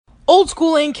Old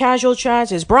School Lane Casual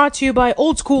Chats is brought to you by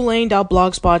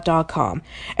oldschoollane.blogspot.com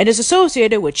and is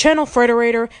associated with Channel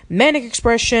Frederator, Manic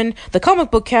Expression, The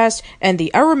Comic Book Cast, and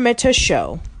The Araminta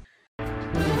Show.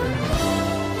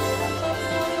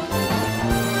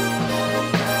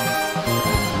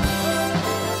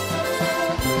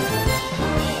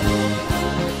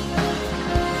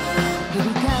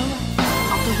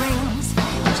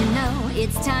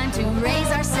 It's time to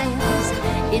raise our sails.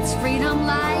 It's freedom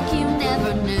like you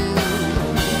never knew.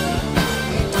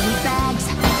 Don't need bags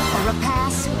or a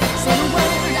pass. Say a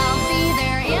word, I'll be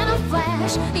there in a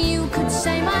flash. You could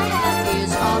say my hat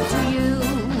is off to you.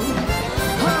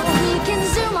 Oh, we can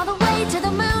zoom all the way to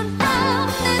the moon from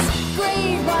this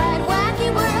great, wide, wacky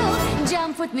world.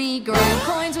 Jump with me, grab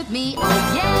coins with me,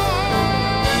 oh yeah.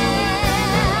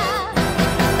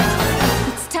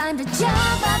 It's time to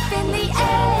jump up in the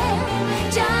air.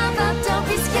 Jump up, don't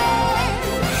be scared.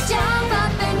 Jump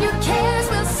up and your cares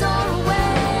will soar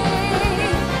away.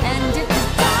 And if the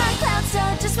dark clouds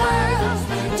start to swirl,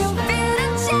 don't feel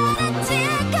enchanted,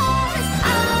 dear, 'cause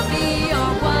I'll be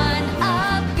your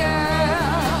one-up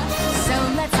girl. So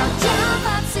let's all jump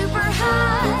up super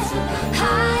high,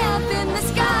 high up in the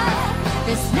sky.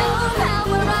 There's no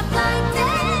power up like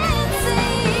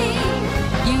dancing.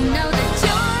 You know that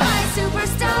you're my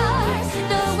superstar.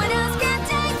 No one else can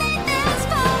take me this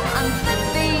far. I'm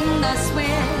flipping the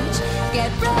switch. Get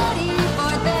ready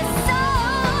for this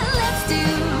song. Let's do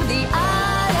the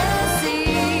Odyssey.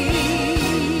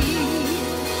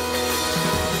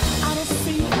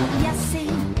 Odyssey, yes, see.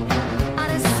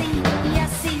 Odyssey,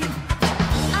 yes, see.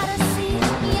 Odyssey,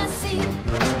 yes, see.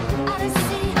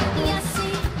 Odyssey, yes,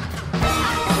 see.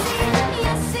 Odyssey,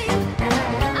 yes, see.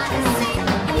 Odyssey,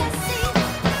 yes,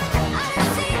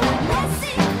 see.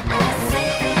 Odyssey, yes, see.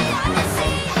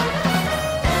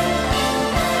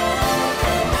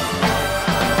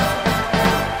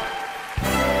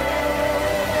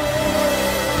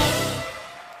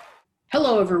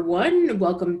 Hello, everyone.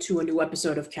 Welcome to a new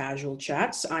episode of Casual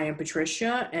Chats. I am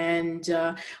Patricia, and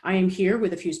I am here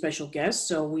with a few special guests.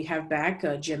 So we have back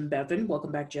Jim Bevan.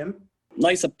 Welcome back, Jim.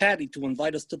 Nice of Patty to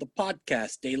invite us to the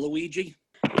podcast, eh, Luigi?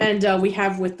 And we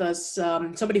have with us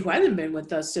somebody who hasn't been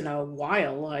with us in a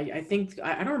while. I think,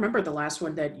 I don't remember the last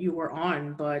one that you were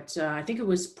on, but I think it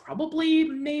was probably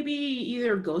maybe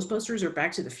either Ghostbusters or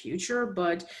Back to the Future.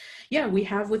 But yeah, we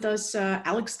have with us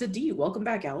Alex the D. Welcome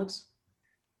back, Alex.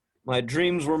 My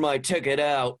dreams were my ticket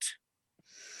out.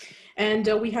 And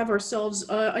we have ourselves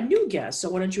a new guest.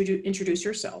 So why don't you introduce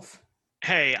yourself?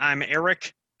 Hey, I'm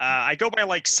Eric. I go by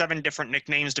like 7 different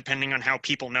nicknames depending on how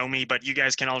people know me, but you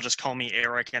guys can all just call me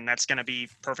Eric, and that's going to be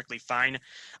perfectly fine.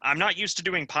 I'm not used to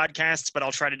doing podcasts, but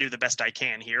I'll try to do the best I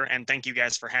can here, and thank you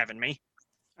guys for having me.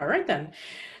 All right, then.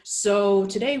 So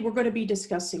today we're going to be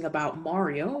discussing about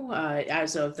Mario.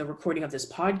 As of the recording of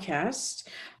this podcast,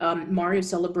 Mario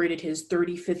celebrated his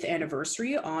 35th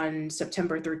anniversary on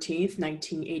September 13th,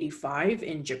 1985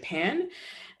 in Japan.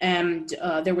 And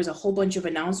there was a whole bunch of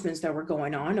announcements that were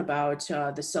going on about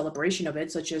the celebration of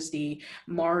it, such as the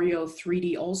Mario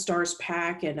 3D All-Stars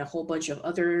pack and a whole bunch of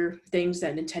other things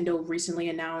that Nintendo recently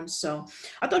announced. So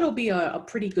I thought it would be a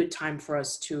pretty good time for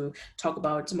us to talk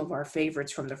about some of our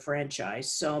favorites from the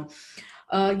franchise. So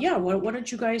yeah, why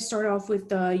don't you guys start off with,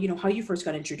 how you first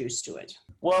got introduced to it?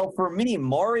 Well, for me,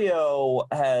 Mario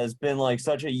has been like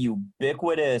such a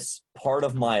ubiquitous part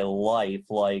of my life.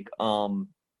 Like,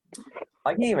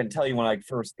 I can't even tell you when I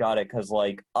first got it because,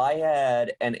 like, I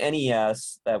had an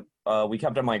NES that we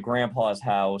kept at my grandpa's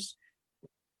house.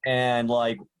 And,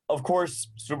 like, of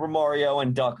course, Super Mario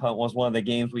and Duck Hunt was one of the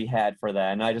games we had for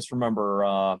that. And I just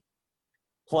remember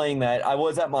playing that. I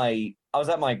spent a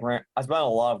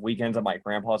lot of weekends at my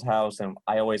grandpa's house, and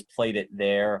I always played it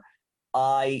there.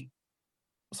 Sorry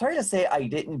to say I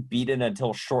didn't beat it I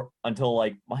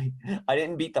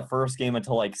didn't beat the first game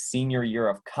until, like, senior year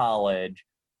of college.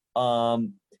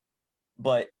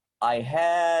 But I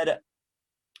had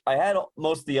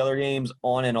most of the other games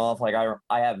on and off. Like I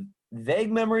have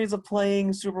vague memories of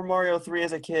playing Super Mario 3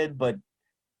 as a kid, but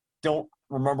don't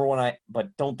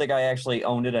think I actually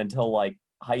owned it until like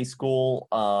high school.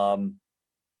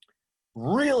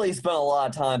 Really spent a lot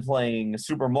of time playing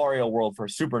Super Mario World for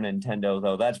Super Nintendo,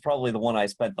 though. That's probably the one I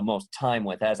spent the most time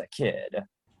with as a kid.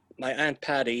 My Aunt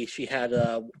Patty, she had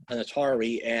an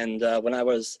Atari, and when I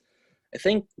was, I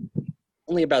think,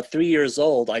 only about 3 years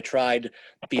old, I tried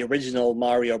the original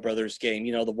Mario Brothers game,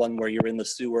 the one where you're in the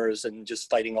sewers and just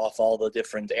fighting off all the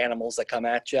different animals that come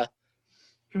at you.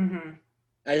 Mm-hmm.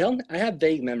 I have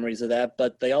vague memories of that,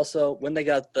 but they also, when they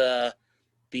got the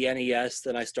NES,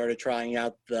 then I started trying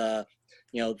out the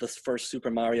first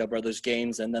Super Mario Brothers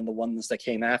games and then the ones that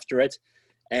came after it.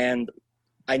 and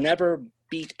I never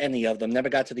beat any of them, never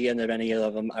got to the end of any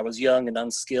of them. I was young and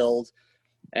unskilled,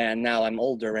 and now I'm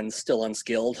older and still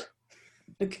unskilled.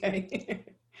 Okay.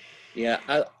 Yeah,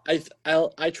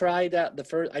 I tried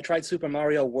I tried Super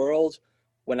Mario World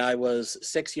when I was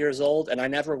 6 years old, and I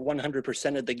never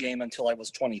 100%ed the game until I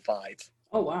was 25.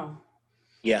 Oh, wow.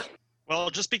 Yeah. Well,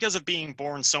 just because of being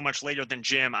born so much later than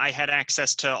Jim, I had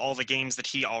access to all the games that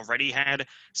he already had.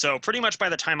 So pretty much by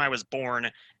the time I was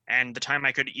born and the time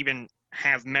I could even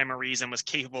have memories and was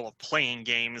capable of playing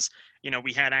games,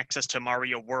 we had access to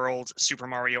Mario World, Super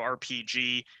Mario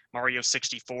RPG, Mario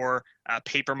 64.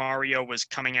 Paper Mario was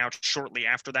coming out shortly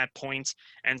after that point.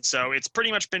 And so it's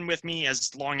pretty much been with me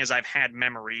as long as I've had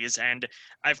memories. And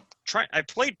I've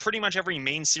played pretty much every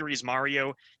main series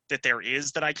Mario that there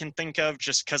is that I can think of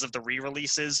just because of the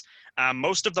re-releases.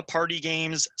 Most of the party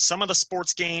games, some of the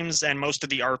sports games, and most of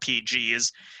the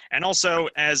RPGs. And also,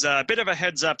 as a bit of a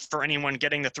heads up for anyone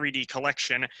getting the 3D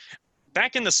collection,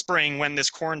 back in the spring when this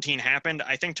quarantine happened,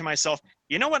 I think to myself,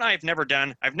 you know what I've never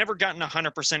done? I've never gotten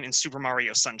 100% in Super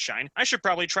Mario Sunshine. I should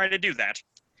probably try to do that.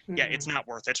 Yeah, it's not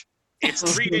worth it. It's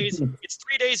 3 days. It's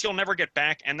 3 days you'll never get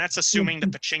back, and that's assuming the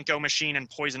pachinko machine and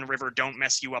Poison River don't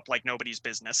mess you up like nobody's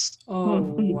business. Oh,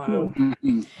 wow.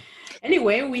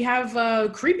 Anyway, we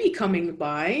have Creepy coming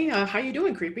by. How you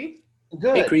doing, Creepy?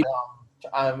 Good. Hey, Creep.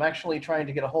 I'm actually trying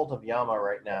to get a hold of Yama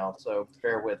right now, so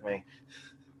bear with me.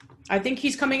 I think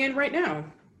he's coming in right now.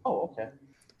 Oh, okay.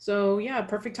 So yeah,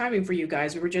 perfect timing for you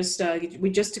guys. We just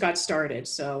got started,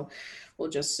 so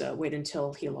we'll just wait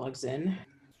until he logs in.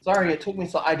 Sorry, it took me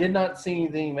so. I did not see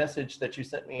the message that you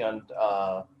sent me on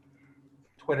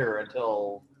Twitter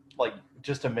until like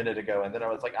just a minute ago, and then I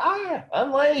was like,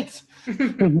 I'm late.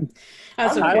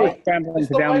 That's I'm okay. I was scrambling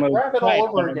to download rabbit all Skype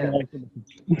over when I again.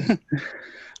 realized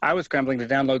I was scrambling to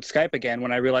download Skype again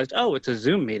when I realized, oh, it's a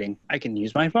Zoom meeting. I can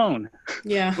use my phone.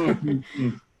 Yeah.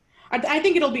 I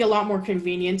think it'll be a lot more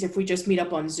convenient if we just meet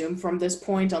up on Zoom from this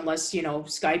point, unless,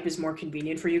 Skype is more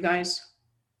convenient for you guys.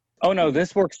 Oh, no,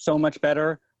 this works so much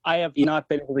better. I have not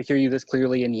been able to hear you this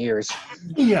clearly in years.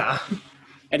 Yeah.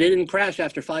 And it didn't crash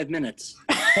after 5 minutes.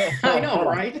 I know,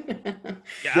 right?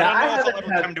 Yeah, I don't know if I'll haven't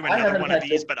ever had- come to I another haven't one of had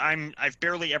these, to- but I've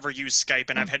barely ever used Skype,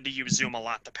 and I've had to use Zoom a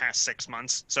lot the past 6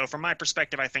 months. So from my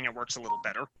perspective, I think it works a little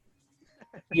better.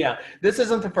 Yeah, this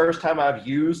isn't the first time I've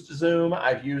used Zoom.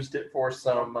 I've used it for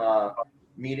some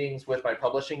meetings with my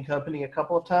publishing company a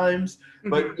couple of times,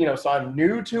 but so I'm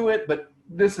new to it. But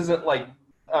this isn't like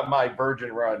my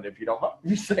virgin run, if you don't mind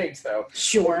me saying so.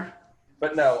 Sure.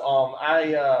 But no,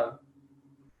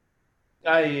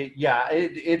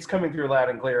 it's coming through loud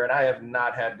and clear, and I have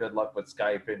not had good luck with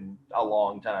Skype in a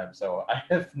long time, so I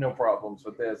have no problems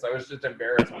with this. I was just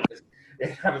embarrassed because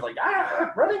I was like,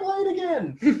 running late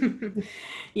again.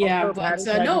 Yeah, Also, but Patty,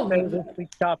 can I no. just say this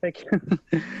week's topic?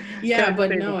 Yeah, Can I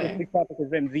but say no. that This week's topic has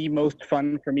been the most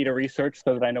fun for me to research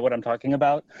so that I know what I'm talking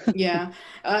about. Yeah,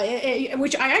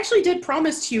 which I actually did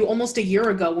promise to you almost a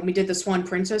year ago when we did the Swan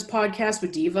Princess podcast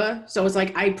with Diva. So it's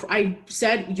like I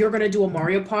said you're going to do a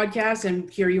Mario podcast,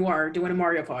 and here you are doing a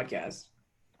Mario podcast.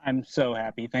 I'm so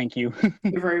happy. Thank you.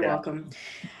 You're very welcome.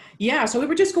 Yeah, so we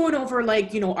were just going over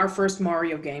our first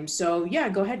Mario game. So yeah,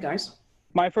 go ahead, guys.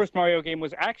 My first Mario game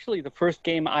was actually the first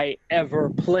game I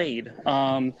ever played.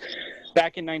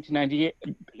 Back in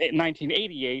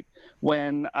 1988,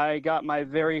 when I got my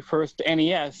very first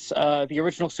NES, the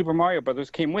original Super Mario Brothers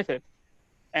came with it.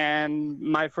 And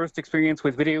my first experience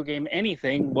with video game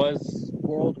anything was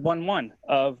World 1-1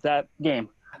 of that game.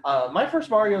 My first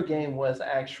Mario game was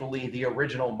actually the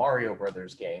original Mario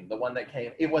Brothers game, the one that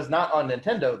came. It was not on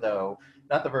Nintendo, though.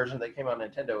 Not the version that came on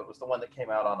Nintendo. It was the one that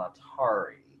came out on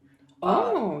Atari.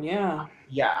 Oh, yeah.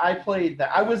 Yeah, I played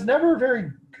that. I was never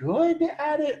very good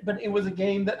at it, but it was a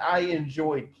game that I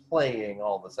enjoyed playing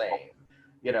all the same.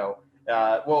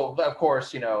 Well, of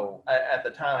course, at the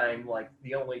time, like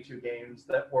the only two games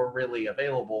that were really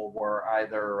available were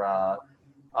either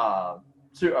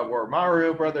were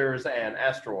Mario Brothers and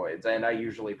Asteroids, and I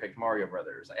usually picked Mario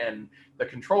Brothers. And the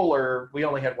controller, we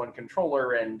only had one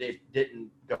controller, and it didn't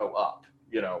go up.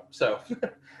 So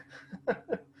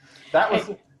that was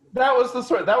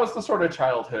the sort of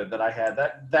childhood that I had.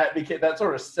 That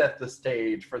sort of set the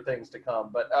stage for things to come.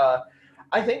 But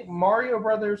I think Mario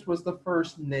Brothers was the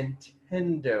first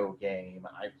Nintendo game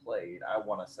I played. I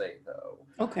want to say though.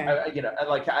 Okay.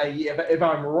 If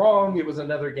I'm wrong, it was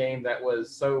another game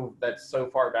that's so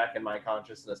far back in my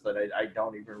consciousness that I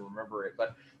don't even remember it.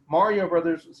 But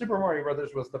Super Mario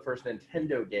Brothers was the first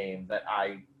Nintendo game that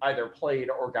I either played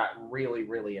or got really,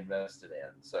 really invested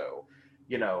in. So,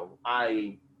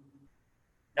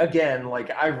 again,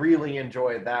 like I really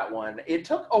enjoyed that one. It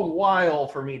took a while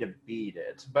for me to beat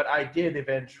it, but I did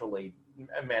eventually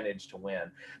manage to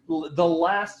win. The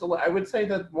last, I would say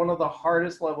that one of the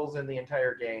hardest levels in the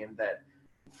entire game that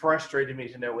frustrated me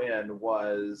to no end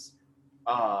was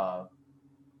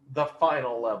the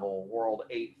final level, World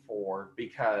 8-4,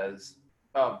 because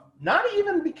of, not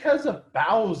even because of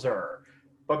Bowser,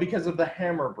 but because of the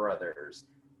Hammer Brothers.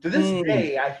 To this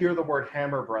day, I hear the word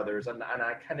Hammer Brothers, and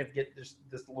I kind of get this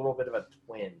little bit of a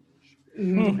twinge.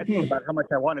 I think about how much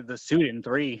I wanted the suit in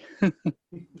 3.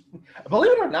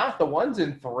 Believe it or not, the ones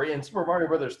in Super Mario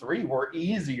Brothers 3 were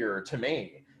easier to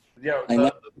me. You know, I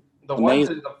know. the ones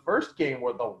in the first game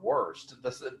were the worst.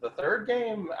 The third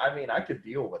game, I mean, I could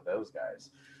deal with those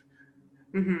guys.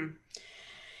 Mm-hmm.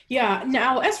 Yeah,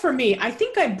 now as for me, I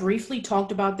think I briefly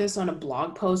talked about this on a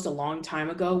blog post a long time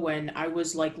ago when I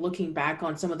was like looking back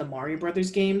on some of the Mario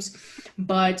Brothers games,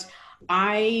 but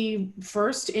I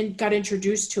first got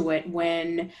introduced to it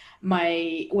when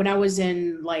I was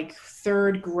in like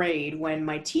third grade, when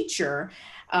my teacher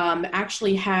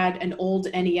actually had an old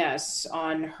NES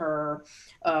on her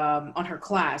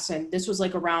class, and this was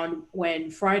like around when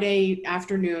Friday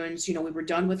afternoons, you know, we were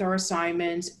done with our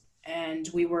assignments and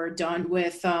we were done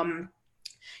with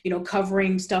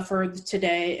covering stuff for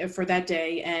that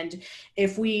day. And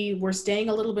if we were staying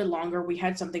a little bit longer, we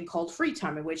had something called free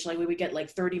time, in which like we would get like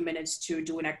 30 minutes to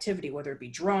do an activity, whether it be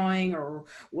drawing or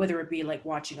whether it be like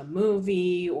watching a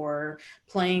movie or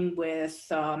playing with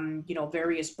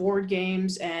various board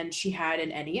games. And she had an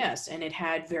NES and it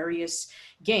had various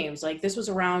games. Like this was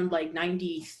around like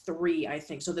 93, I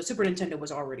think. So the Super Nintendo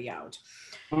was already out.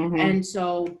 Mm-hmm. And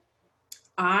so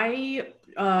there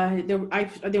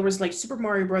was like Super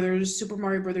Mario Brothers, Super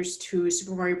Mario Brothers 2,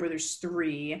 Super Mario Brothers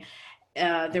 3.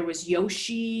 There was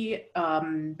Yoshi,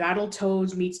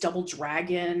 Battletoads meets Double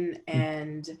Dragon,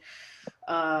 and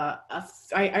I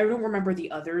don't remember the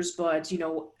others, but you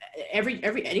know,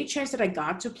 any chance that I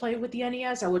got to play with the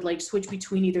NES, I would like switch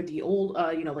between either the old,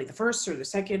 like the first or the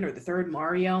second or the third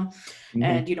Mario,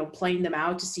 and you know, playing them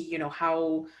out to see, you know,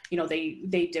 how, you know,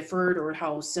 they differed or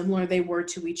how similar they were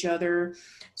to each other.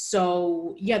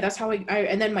 So yeah, that's how I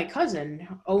and then my cousin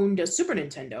owned a Super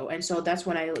Nintendo, and so that's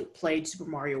when I like, played Super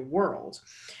Mario World.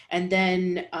 And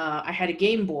then I had a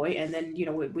Game Boy, and then you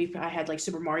know I had like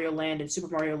Super Mario Land and Super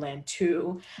Mario Land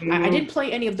 2. I didn't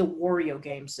play any of the Wario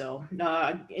games though.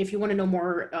 If you want to know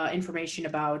more information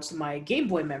about my Game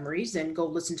Boy memories, then go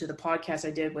listen to the podcast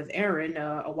I did with Aaron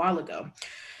a while ago.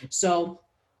 So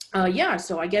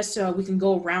so I guess we can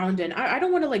go around, and I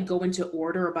don't want to like go into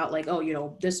order about like, oh, you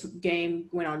know, this game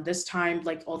went on this time,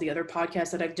 like all the other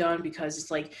podcasts that I've done, because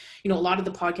it's like, you know, a lot of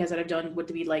the podcasts that I've done would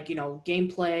be like, you know,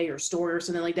 gameplay or story or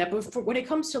something like that. But when it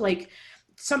comes to like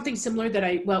something similar that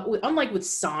unlike with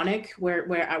Sonic,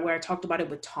 where I talked about it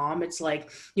with Tom, it's like,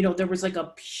 you know, there was like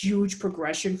a huge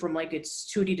progression from like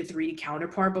its 2D to 3D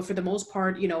counterpart, but for the most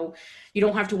part, you know, you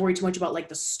don't have to worry too much about like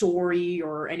the story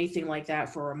or anything like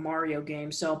that for a Mario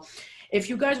game. So if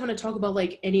you guys want to talk about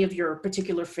like any of your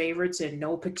particular favorites in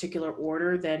no particular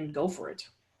order, then go for it.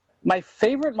 My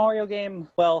favorite Mario game,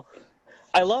 well,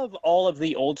 I love all of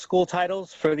the old school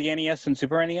titles for the NES and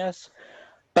Super NES.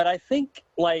 But I think,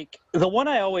 like, the one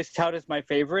I always tout as my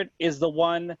favorite is the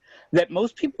one that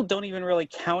most people don't even really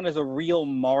count as a real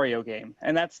Mario game,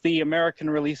 and that's the American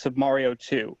release of Mario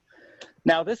 2.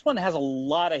 Now, this one has a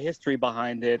lot of history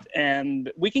behind it, and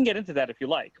we can get into that if you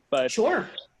like. But sure.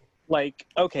 Like,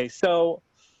 okay, so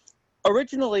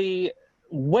originally,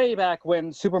 way back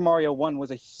when Super Mario 1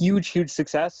 was a huge, huge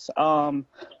success,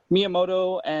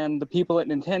 Miyamoto and the people at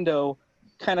Nintendo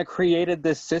kind of created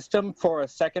this system for a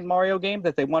second Mario game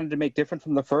that they wanted to make different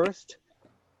from the first.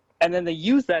 And then they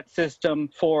used that system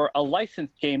for a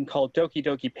licensed game called Doki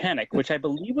Doki Panic, which I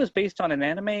believe was based on an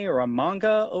anime or a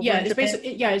manga over in Japan.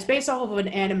 It's based off of an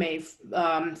anime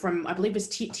from, I believe it's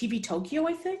TV Tokyo,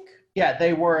 I think. Yeah,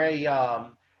 they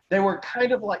were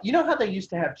kind of like, you know how they used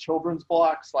to have children's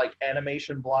blocks, like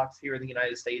animation blocks here in the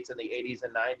United States in the 80s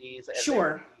and 90s? And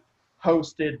sure.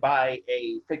 Hosted by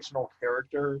a fictional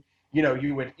character. You know,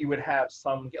 you would have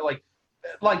some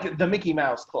like the Mickey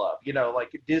Mouse Club, you know,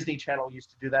 like Disney Channel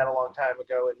used to do that a long time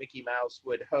ago, and Mickey Mouse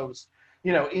would host,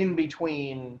 you know, in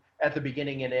between at the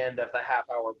beginning and end of the half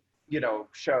hour, you know,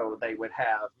 show, they would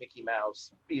have Mickey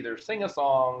Mouse either sing a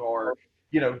song or,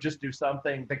 you know, just do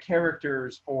something. The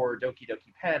characters for Doki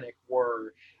Doki Panic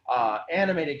were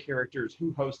animated characters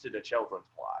who hosted a children's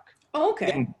block. Oh,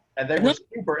 okay. And they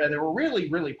were really,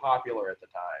 really popular at the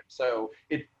time. So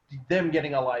them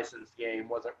getting a licensed game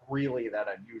wasn't really that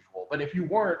unusual. But if you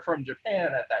weren't from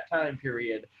Japan at that time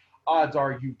period, odds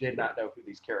are you did not know who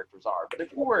these characters are. But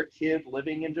if you were a kid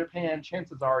living in Japan,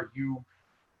 chances are you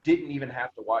didn't even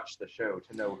have to watch the show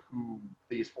to know who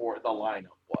the lineup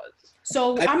was.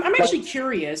 So I'm actually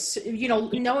curious,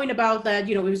 knowing about that,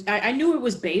 it was, I knew it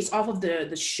was based off of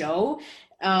the show,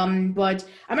 but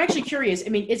I'm actually curious. I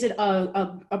mean, is it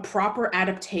a proper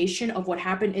adaptation of what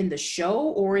happened in the show,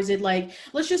 or is it like,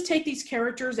 let's just take these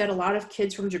characters that a lot of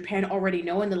kids from Japan already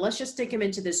know, and then let's just stick them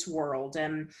into this world,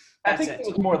 and I that's think it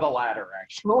was more the latter,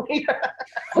 actually.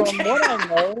 From what I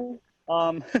know,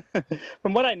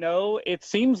 from what I know, it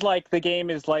seems like the game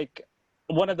is like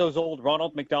one of those old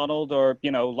Ronald McDonald or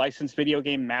licensed video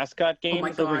game mascot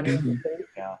games. Oh my God.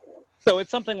 Yeah. So it's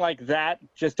something like that,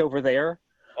 just over there.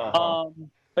 Uh-huh.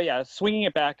 But yeah, swinging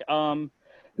it back,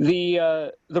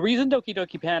 the reason Doki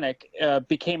Doki Panic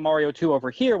became Mario 2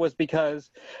 over here was because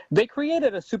they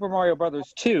created a Super Mario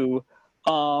Brothers 2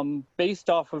 based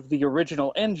off of the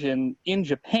original engine in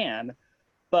Japan,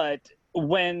 but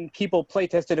when people play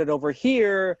tested it over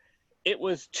here, it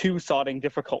was too sodding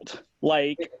difficult.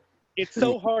 Like, it's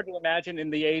so hard to imagine in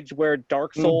the age where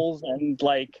Dark Souls and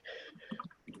like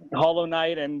Hollow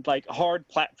Knight and like hard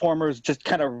platformers just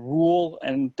kind of rule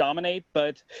and dominate.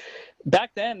 But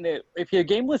back then, if your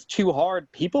game was too hard,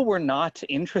 people were not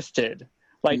interested.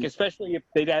 Like, especially if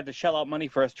they'd had to shell out money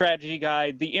for a strategy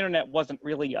guide. The internet wasn't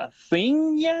really a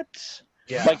thing yet,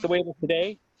 like the way it is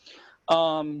today.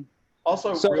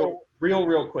 Also, So-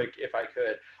 real quick, if I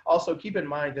could. Also, keep in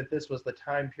mind that this was the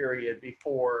time period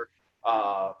before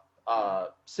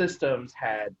systems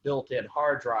had built-in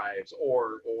hard drives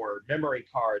or memory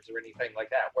cards or anything like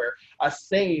that, where a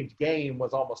saved game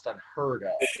was almost unheard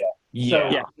of.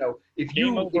 Yeah. So, if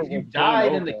Game you over was died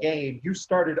game in the over. game, you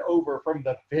started over from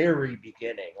the very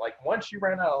beginning. Like, once you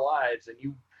ran out of lives and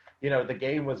the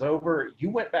game was over,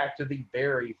 you went back to the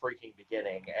very freaking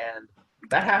beginning, and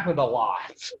that happened a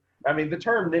lot. I mean, the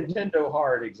term Nintendo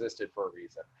Hard existed for a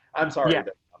reason. I'm sorry.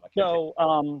 Yeah.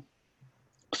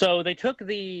 So they took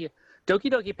the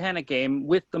Doki Doki Panic game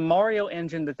with the Mario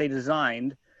engine that they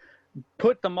designed,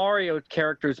 put the Mario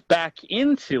characters back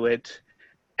into it,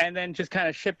 and then just kind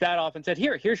of shipped that off and said,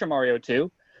 here's your Mario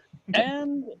 2.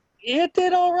 And it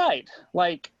did all right.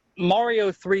 Like,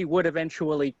 Mario 3 would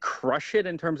eventually crush it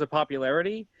in terms of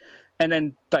popularity, and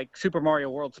then like Super Mario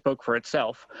World spoke for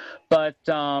itself. But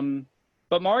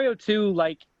Mario 2,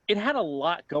 like, it had a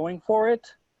lot going for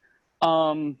it.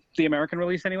 The American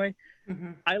release anyway.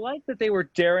 Mhm. I like that they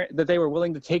were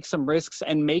willing to take some risks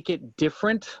and make it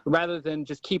different rather than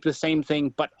just keep the same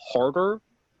thing but harder.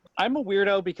 I'm a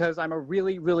weirdo because I'm a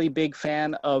really, really big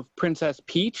fan of Princess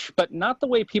Peach, but not the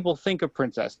way people think of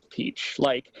Princess Peach.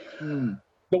 Like,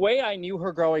 the way I knew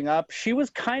her growing up, she was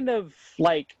kind of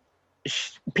like,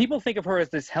 people think of her as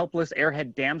this helpless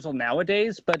airhead damsel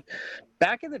nowadays, but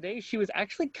back in the day, she was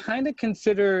actually kind of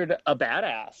considered a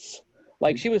badass.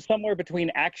 Like, she was somewhere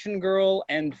between action girl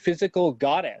and physical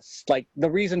goddess. Like, the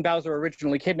reason Bowser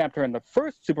originally kidnapped her in the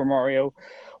first Super Mario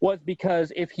was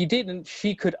because if he didn't,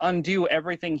 she could undo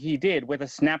everything he did with a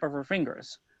snap of her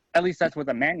fingers. At least that's what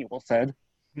the manual said.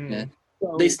 Yeah.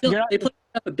 So They you're not- played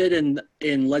up a bit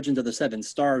in Legend of the Seven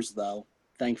Stars, though,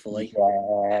 thankfully.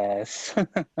 Yes.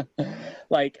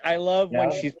 Like, I love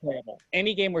when Yeah. she's playable.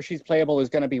 Any game where she's playable is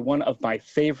going to be one of my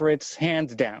favorites,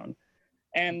 hands down.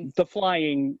 And the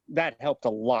flying, that helped a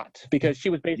lot because she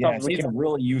was based off Yeah, of she's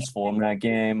really useful in that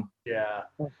game. Yeah.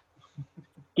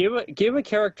 give a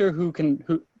character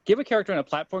give a character in a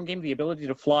platform game the ability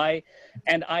to fly,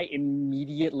 and I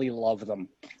immediately love them.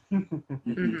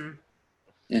 Mhm.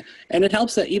 Yeah. And it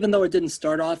helps that even though it didn't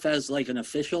start off as like an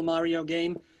official Mario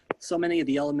game, so many of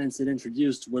the elements it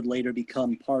introduced would later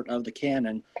become part of the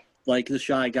canon, like the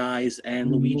Shy Guys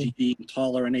and Luigi being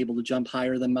taller and able to jump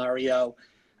higher than Mario.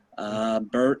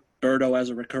 Birdo as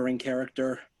a recurring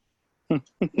character.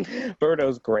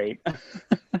 Birdo's great.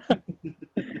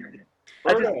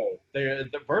 Birdo,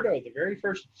 the very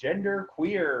first gender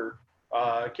queer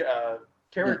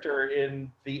character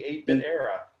in the 8-bit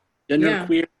era. Gender Yeah.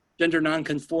 queer, gender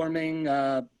non-conforming.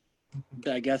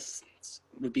 I guess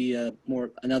would be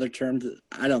another term.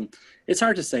 It's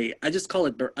hard to say. I just call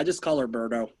her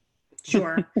Birdo.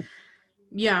 Sure.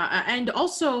 Yeah, and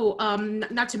also,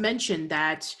 not to mention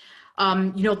that,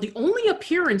 the only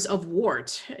appearance of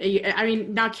Wart, I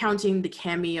mean, not counting the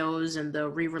cameos and the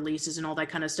re-releases and all that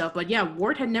kind of stuff, but yeah,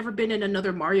 Wart had never been in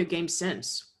another Mario game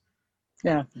since.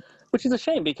 Yeah, which is a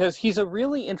shame because he's a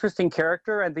really interesting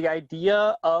character, and the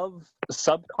idea of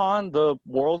Subcon, the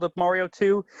world of Mario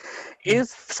 2, is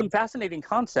some fascinating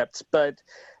concepts, but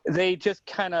they just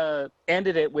kind of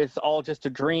ended it with all just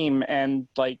a dream, and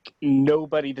like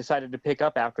nobody decided to pick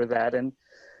up after that. And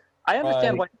I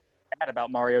understand why sad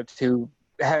about Mario 2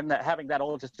 having that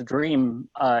all just a dream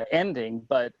ending,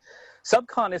 but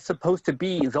Subcon is supposed to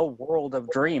be the world of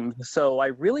dreams, so I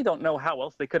really don't know how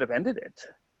else they could have ended it.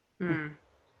 Hmm.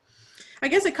 I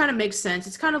guess it kind of makes sense.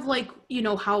 It's kind of like,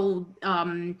 how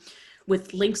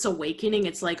with Link's Awakening,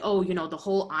 it's like, oh, the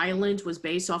whole island was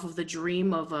based off of the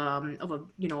dream of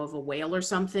a whale or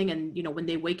something, and when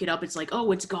they wake it up, it's like,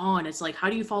 oh, it's gone. It's like,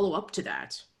 how do you follow up to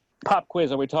that? Pop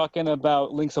quiz, are we talking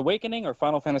about Link's Awakening or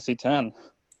Final Fantasy X?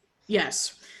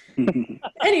 Yes.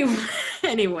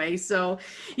 Anyway, so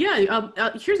yeah,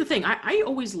 here's the thing. I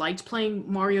always liked playing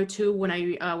Mario 2 when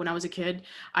I was a kid.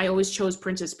 I always chose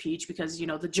Princess Peach because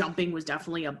the jumping was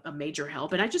definitely a major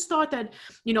help, and I just thought that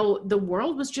the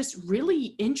world was just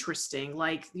really interesting.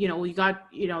 Like you got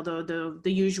the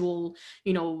usual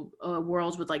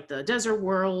worlds with like the desert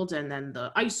world, and then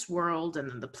the ice world, and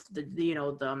then the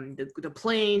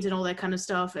plains and all that kind of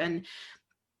stuff, and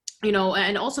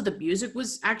and also the music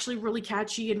was actually really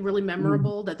catchy and really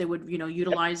memorable that they would,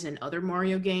 utilize in other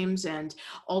Mario games. And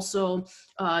also,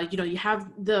 you have you have,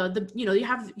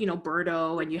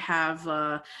 Birdo, and you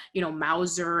have,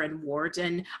 Mauser and Wart.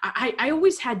 And I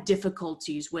always had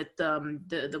difficulties with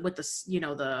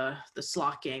the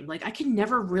slot game. Like I can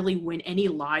never really win any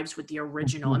lives with the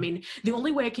original. I mean, the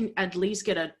only way I can at least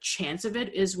get a chance of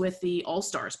it is with the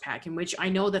All-Stars pack, in which I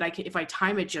know that if I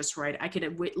time it just right, I could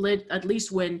at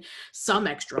least win some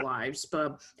extra lives.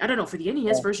 But I don't know, for the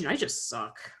NES version, I just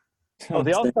suck. Oh,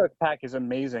 the All-Stars pack is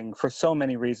amazing for so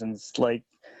many reasons. Like,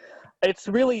 it's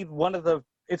really one of the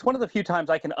few times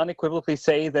I can unequivocally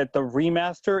say that the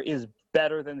remaster is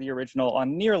better than the original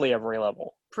on nearly every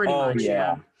level. Pretty much,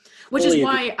 yeah. Which is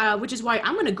why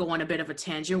I'm going to go on a bit of a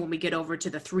tangent when we get over to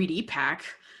the 3D pack.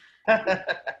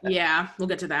 Yeah, we'll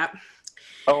get to that.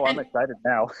 Oh, I'm excited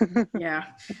now. Yeah.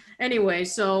 Anyway,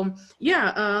 so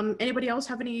yeah. Anybody else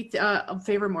have any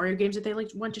favorite Mario games that they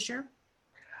want to share?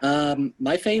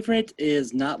 My favorite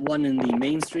is not one in the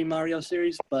mainstream Mario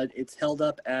series, but it's held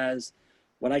up as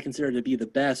what I consider to be the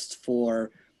best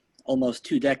for almost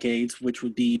 2 decades, which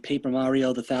would be Paper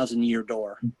Mario: The Thousand-Year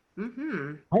Door.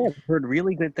 Mm-hmm. I have heard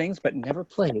really good things, but never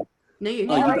played it.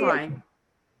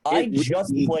 I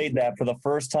just played that for the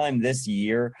first time this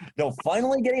year, though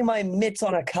finally getting my mitts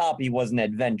on a copy was an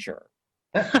adventure.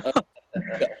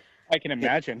 I can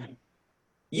imagine.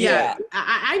 Yeah,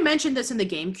 I mentioned this in the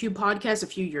GameCube podcast a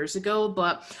few years ago,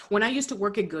 but when I used to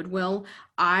work at Goodwill,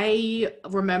 I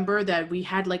remember that we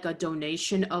had like a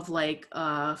donation of like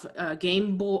a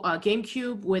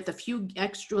GameCube with a few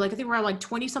extra, like I think around like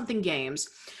 20 something games,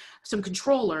 some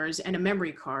controllers and a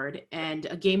memory card and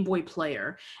a Game Boy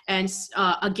player, and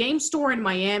a game store in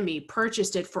Miami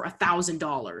purchased it for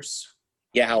 $1,000.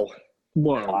 Yeah.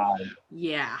 Wow.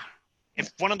 Yeah. If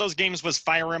one of those games was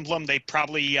Fire Emblem, they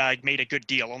probably made a good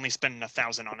deal, only spending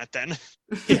 $1,000 on it then.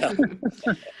 Yeah.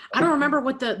 I don't remember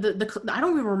what I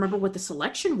don't even remember what the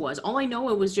selection was. All I know,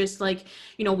 it was just like,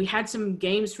 we had some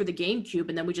games for the GameCube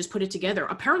and then we just put it together.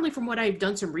 Apparently, from what I've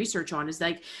done some research on, is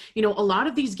like, a lot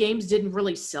of these games didn't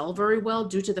really sell very well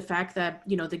due to the fact that,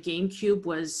 the GameCube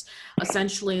was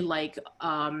essentially like,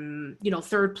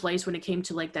 third place when it came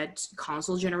to like that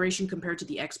console generation compared to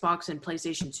the Xbox and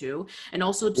PlayStation 2. And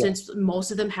also, since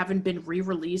most of them haven't been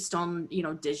re-released on,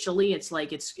 digitally, it's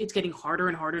like it's getting harder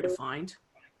and harder to find.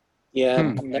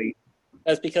 Yeah,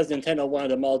 that's because Nintendo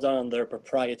wanted them all done on their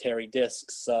proprietary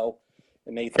discs, so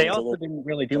it made things They also didn't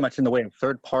really do much in the way of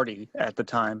third party at the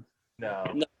time. No.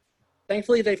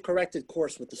 Thankfully, they've corrected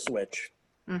course with the Switch.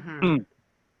 Mm-hmm.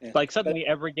 Yeah. Like suddenly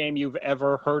every game you've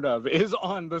ever heard of is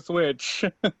on the Switch.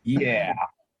 Yeah.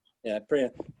 Yeah,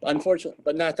 pretty unfortunate,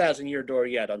 but not Thousand-Year Door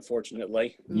yet,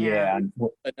 unfortunately. Yeah.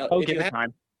 But now, Oh, give it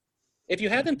time. if you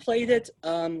haven't played it,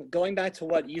 going back to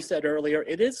what you said earlier,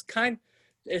 it has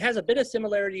a bit of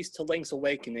similarities to Link's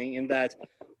Awakening in that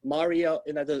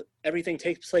everything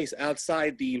takes place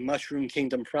outside the Mushroom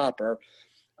Kingdom proper.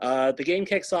 The game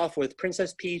kicks off with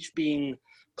Princess Peach being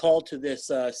called to this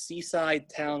seaside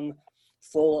town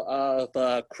full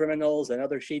of criminals and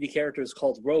other shady characters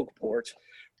called Rogueport,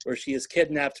 where she is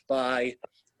kidnapped by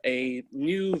a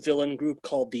new villain group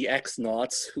called the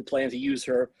X-Nauts, who plan to use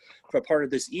her for part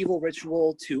of this evil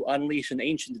ritual to unleash an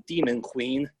ancient demon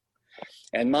queen.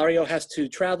 And Mario has to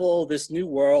travel this new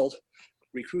world,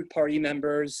 recruit party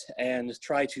members, and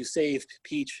try to save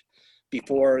Peach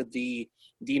before the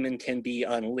demon can be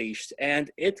unleashed.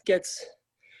 And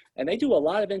they do a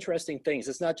lot of interesting things.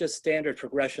 It's not just standard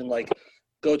progression like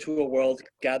go to a world,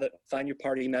 find your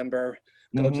party member,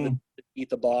 go to beat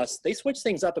the boss. They switch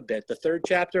things up a bit. The third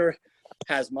chapter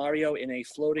has Mario in a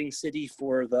floating city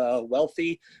for the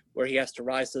wealthy, where he has to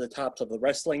rise to the top of the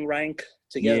wrestling rank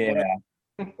to get one of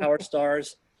the power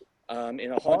stars.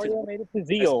 In a haunted Mario made it to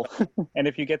Zeal, and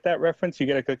if you get that reference, you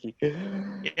get a cookie.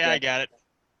 Yeah, I got it.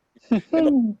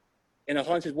 in a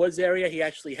haunted woods area, he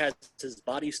actually has his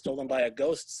body stolen by a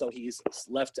ghost, so he's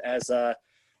left as a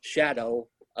shadow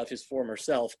of his former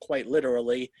self, quite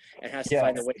literally, and has to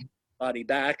find a way to get his body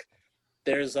back.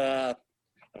 There's a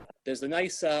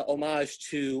nice homage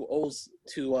to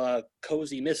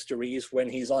Cozy Mysteries when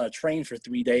he's on a train for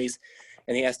 3 days,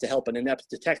 and he has to help an inept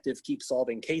detective keep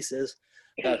solving cases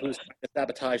about who's going to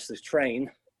sabotage this train.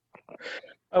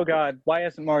 Oh God, why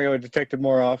hasn't Mario a detective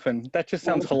more often? That just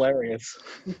sounds hilarious.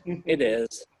 It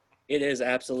is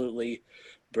absolutely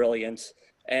brilliant,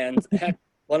 and heck,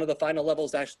 one of the final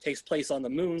levels actually takes place on the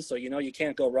moon, so you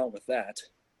can't go wrong with that.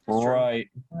 Right.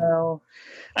 Well,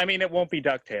 I mean, it won't be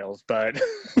DuckTales, but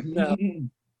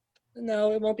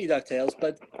No, it won't be DuckTales,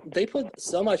 but they put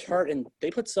so much heart and they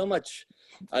put so much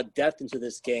depth into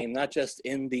this game, not just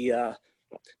in the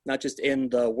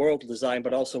world design,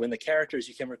 but also in the characters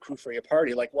you can recruit for your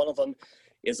party. Like one of them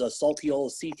is a salty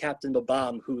old sea captain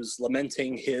Babam who's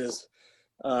lamenting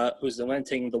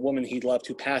the woman he loved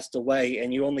who passed away,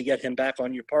 and you only get him back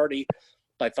on your party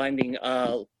by finding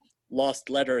a lost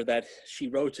letter that she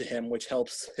wrote to him, which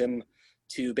helps him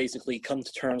to basically come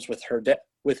to terms with her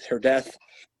death.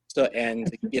 So and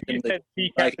give him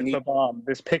Babam,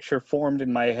 this picture formed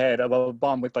in my head of a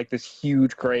Babam with like this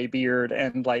huge gray beard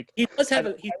and like he does have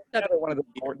one of the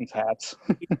Morton's hats.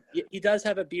 he does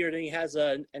have a beard, and he has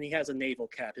a naval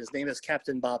cap. His name is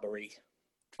Captain Bobbery.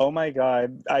 Oh my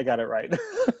God, I got it right.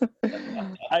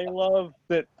 I love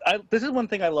that. This is one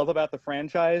thing I love about the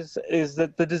franchise is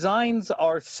that the designs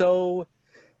are so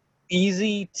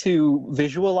easy to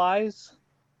visualize.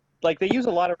 Like they use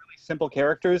a lot of really simple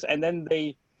characters, and then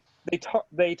they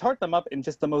tart them up in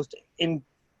just the most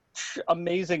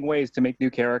amazing ways to make new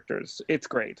characters. It's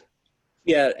great.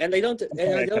 Yeah, and they don't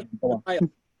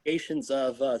applications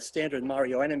of standard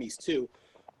Mario enemies too.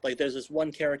 Like there's this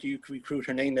one character you can recruit.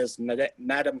 Her name is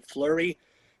Madame Flurry.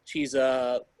 She's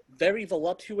a very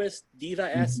voluptuous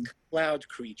diva-esque cloud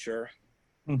creature.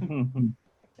 And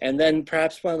then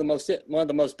perhaps one of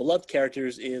the most beloved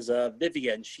characters is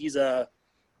Vivian.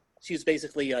 She's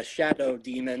basically a shadow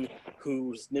demon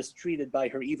who's mistreated by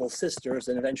her evil sisters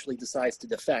and eventually decides to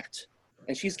defect.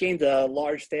 And she's gained a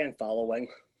large fan following.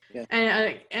 Yeah.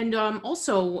 And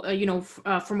also,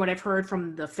 from what I've heard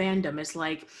from the fandom, is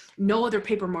like no other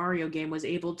Paper Mario game was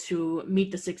able to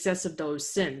meet the success of those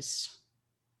since.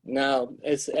 No,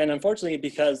 and unfortunately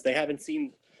because they haven't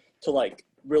seemed to like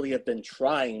really have been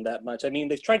trying that much. I mean,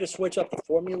 they've tried to switch up the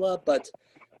formula, but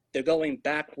they're going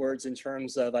backwards in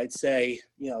terms of, I'd say,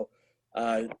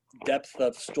 depth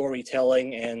of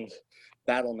storytelling and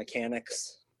battle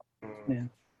mechanics. Yeah.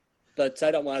 But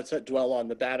I don't want to dwell on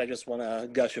the bad. I just want to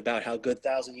gush about how good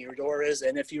Thousand Year Door is.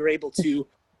 And if you're able to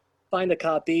find a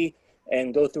copy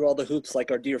and go through all the hoops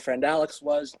like our dear friend Alex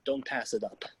was, don't pass it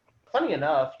up. Funny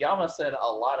enough, Yama said a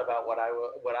lot about what I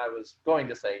was going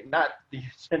to say. Not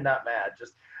mad,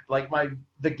 just like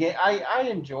the game. I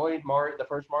enjoyed the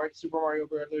first Super Mario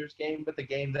Brothers game, but the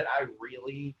game that I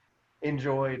really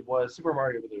enjoyed was Super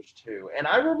Mario Brothers 2. And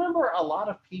I remember a lot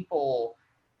of people,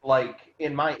 like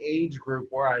in my age group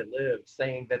where I lived,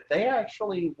 saying that they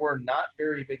actually were not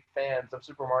very big fans of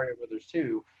Super Mario Brothers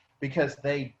 2 because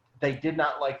they did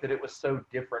not like that it was so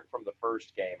different from the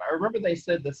first game. I remember they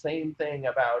said the same thing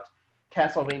about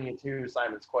Castlevania 2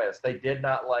 Simon's Quest. They did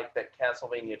not like that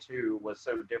Castlevania 2 was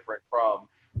so different from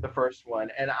the first one.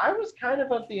 And I was kind of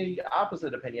the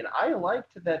opposite opinion. I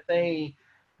liked that they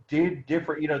did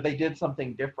different, they did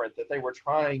something different, that they were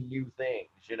trying new things,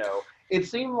 It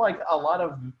seemed like a lot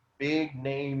of big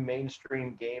name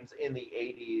mainstream games in the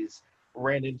 80s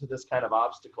ran into this kind of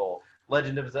obstacle.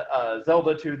 Legend of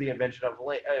Zelda 2, The Adventures of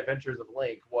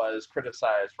Link was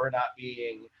criticized for not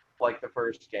being like the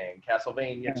first game.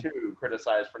 Castlevania 2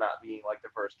 criticized for not being like the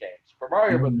first game. Super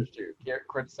Mario Brothers 2,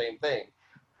 same thing.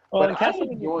 Well, in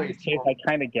Castlevania case, I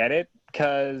kind of get it,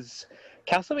 because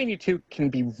Castlevania 2 can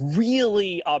be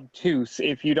really obtuse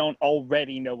if you don't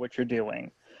already know what you're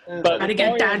doing. But gotta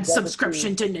get Dad's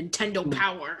subscription to Nintendo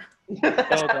Power.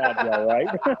 Oh God, yeah, right?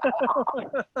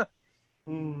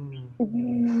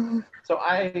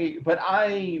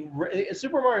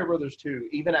 Super Mario Brothers 2,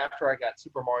 even after I got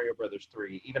Super Mario Brothers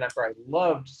 3, even after I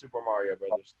loved Super Mario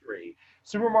Brothers 3,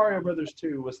 Super Mario Brothers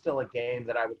 2 was still a game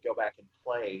that I would go back and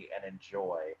play and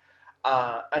enjoy.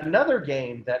 Another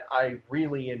game that I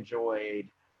really enjoyed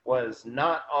was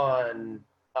not on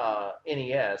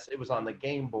NES, it was on the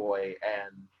Game Boy,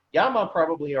 and Yama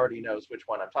probably already knows which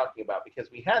one I'm talking about because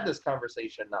we had this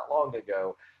conversation not long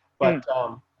ago, but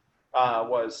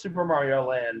was Super Mario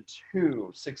Land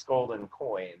 2, 6 Golden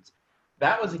Coins.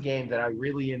 that was a game that I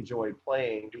really enjoyed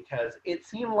playing because it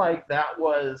seemed like that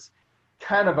was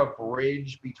kind of a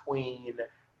bridge between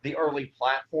the early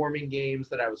platforming games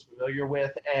that I was familiar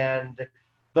with and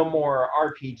the more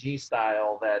RPG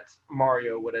style that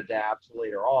Mario would adapt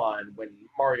later on when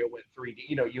Mario went 3D.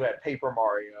 You know, you had Paper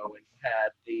Mario and you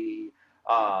had the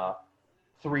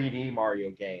 3D Mario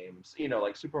games, you know,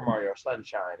 like Super Mario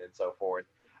Sunshine and so forth.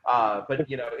 But,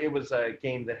 you know, it was a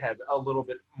game that had a little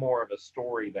bit more of a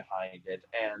story behind it.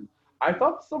 And I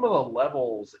thought some of the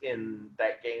levels in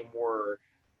that game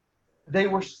they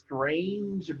were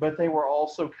strange, but they were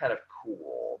also kind of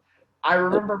cool. I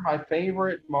remember my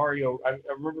favorite I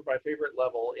remember my favorite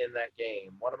level in that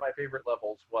game. One of my favorite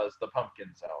levels was the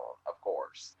Pumpkin Zone, of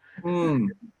course. Hmm.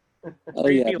 Oh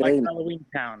yeah, Creepy like Halloween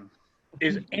Town.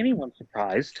 Is anyone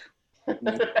surprised?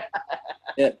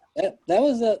 yeah. That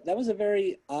was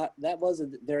a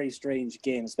very strange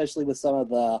game, especially with some of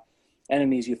the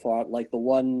enemies you fought, like the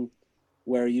one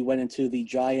where you went into the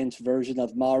giant version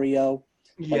of Mario,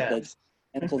 like the Yes.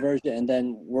 tentacle version, and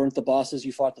then weren't the bosses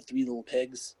you fought the three little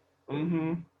pigs?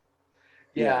 Mm-hmm.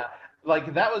 Yeah.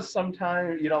 Like that was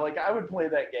sometime, you know, like I would play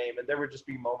that game and there would just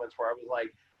be moments where I was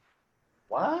like,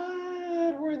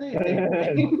 what were they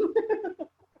thinking?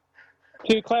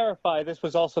 To clarify, this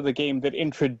was also the game that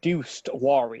introduced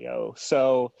Wario,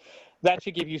 so that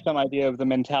should give you some idea of the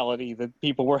mentality that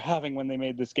people were having when they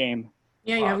made this game.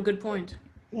 Yeah, you have a good point.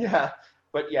 Yeah.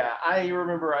 But yeah, I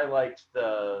remember I liked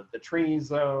the tree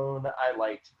zone. I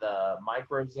liked the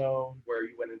micro zone where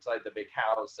you went inside the big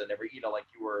house and like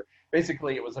you were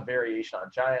basically it was a variation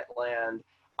on Giant Land.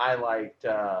 I liked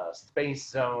Space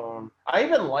Zone. I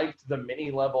even liked the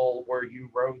mini level where you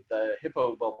rode the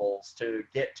hippo bubbles to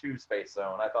get to Space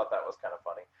Zone. I thought that was kind of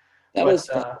funny. That was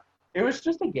fun. It was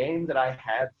just a game that I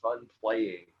had fun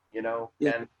playing, you know,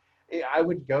 Yeah. and I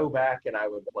would go back and I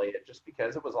would play it just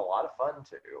because it was a lot of fun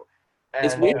too.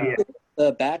 It's And, weird.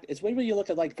 It's weird when you look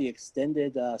at like the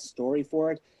extended story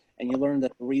for it, and you learn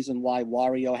that the reason why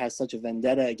Wario has such a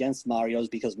vendetta against Mario is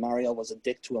because Mario was a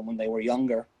dick to him when they were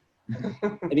younger.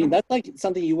 I mean, that's like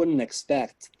something you wouldn't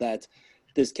expect, that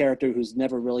this character who's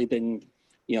never really been,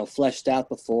 fleshed out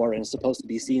before and is supposed to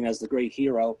be seen as the great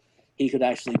hero, he could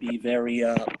actually be very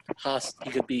hostile.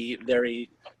 He could be very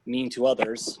mean to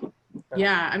others.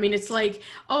 Yeah, I mean, it's like,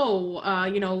 oh,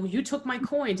 you took my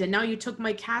coins and now you took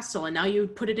my castle and now you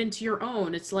put it into your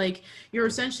own. It's like you're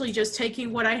essentially just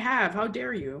taking what I have. How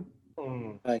dare you?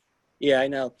 Yeah, I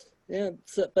know. Yeah,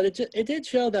 but it did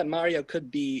show that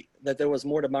that there was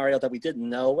more to Mario that we didn't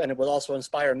know, and it would also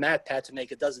inspire MatPat to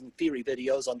make a dozen theory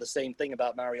videos on the same thing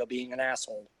about Mario being an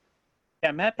asshole.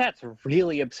 Yeah, MatPat's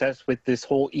really obsessed with this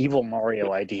whole evil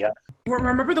Mario idea.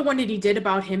 Remember the one that he did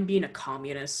about him being a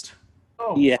communist?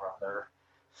 Oh, Yeah. brother.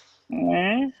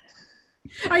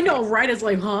 I know, right? It's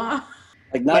like, huh?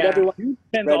 Like, not everyone He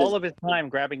spends read all of his time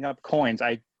grabbing up coins.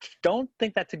 I don't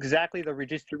think that's exactly the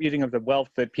redistributing of the wealth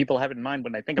that people have in mind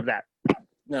when they think of that.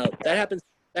 No, that happens.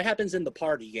 That happens in the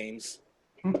party games.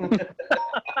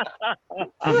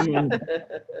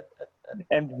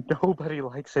 And nobody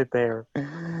likes it there.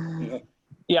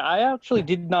 Yeah, I actually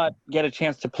did not get a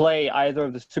chance to play either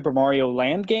of the Super Mario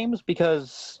Land games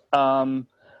because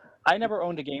I never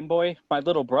owned a Game Boy. My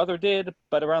little brother did,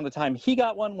 but around the time he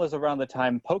got one was around the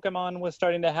time Pokemon was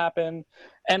starting to happen.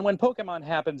 And when Pokemon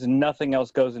happens, nothing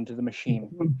else goes into the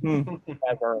machine.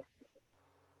 Ever.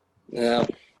 Yeah.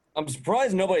 I'm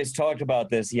surprised nobody's talked about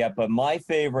this yet, but my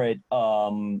favorite,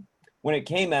 when it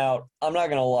came out, I'm not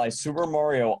gonna lie, Super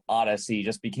Mario Odyssey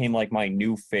just became like my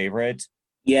new favorite.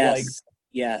 Yes.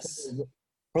 Yes.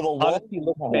 For the Odyssey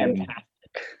looks fantastic.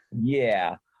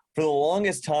 Yeah. For the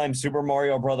longest time, Super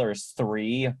Mario Brothers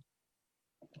 3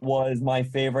 was my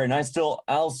favorite, and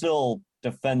I'll still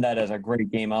defend that as a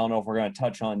great game. I don't know if we're going to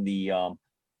touch on the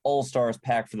All-Stars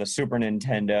pack for the Super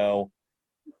Nintendo.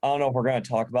 I don't know if we're going to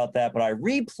talk about that, but I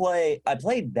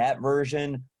played that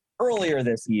version earlier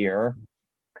this year,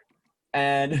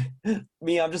 and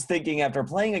I'm just thinking, after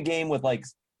playing a game with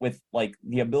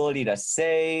the ability to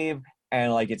save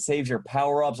and like it saves your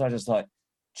power-ups, I just thought,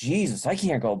 Jesus, I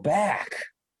can't go back.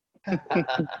 I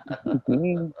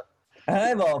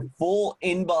have a full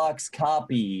inbox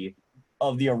copy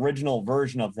of the original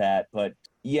version of that, but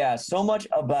yeah, so much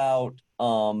about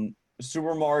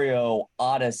Super Mario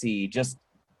Odyssey just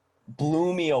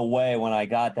blew me away when I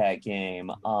got that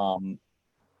game. I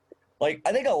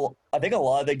think a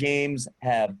lot of the games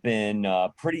have been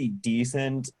pretty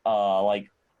decent. Like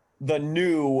the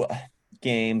new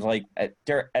games, like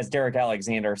as Derek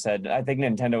Alexander said, I think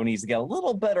Nintendo needs to get a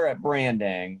little better at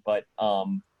branding, but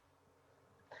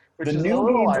which is a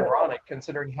little ironic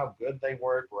considering how good they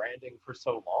were at branding for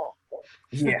so long.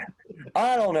 Yeah.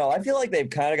 I don't know. I feel like they've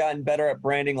kind of gotten better at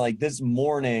branding. Like this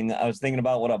morning, I was thinking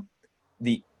about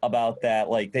about that.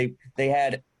 Like they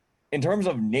had, in terms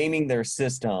of naming their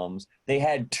systems, they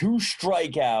had 2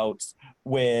 strikeouts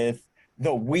with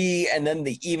the Wii and then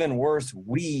the even worse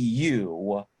Wii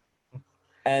U.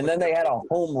 And then they had a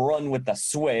home run with the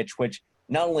Switch, which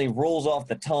not only rolls off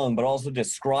the tongue, but also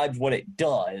describes what it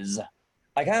does.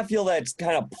 I kind of feel that it's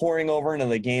kind of pouring over into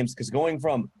the games because going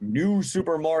from New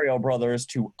Super Mario Brothers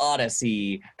to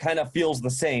Odyssey kind of feels the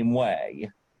same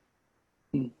way.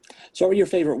 So, what are your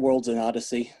favorite worlds in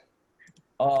Odyssey?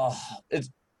 It's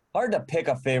hard to pick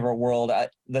a favorite world.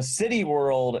 The city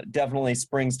world definitely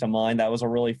springs to mind. That was a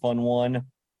really fun one.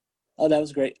 Oh, that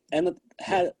was great. And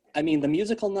the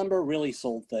musical number really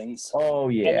sold things. Oh,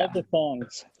 I yeah. love the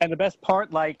songs. And the best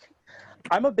part, like,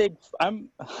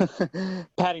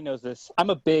 Patty knows this.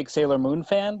 I'm a big Sailor Moon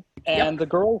fan, and the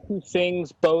girl who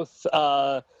sings both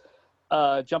Jump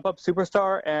Up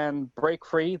Superstar and Break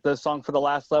Free, the song for the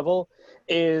last level,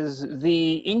 is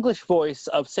the English voice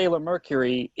of Sailor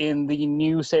Mercury in the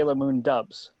new Sailor Moon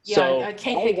dubs. Yeah, So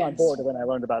Kate I was on Higgins. board when I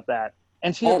learned about that.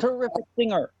 And she's a terrific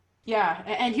singer. Yeah,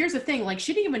 and here's the thing, like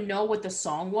she didn't even know what the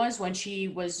song was when she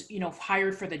was,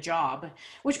 hired for the job,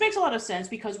 which makes a lot of sense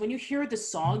because when you hear the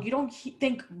song, you don't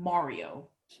think Mario.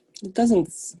 It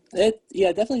doesn't. It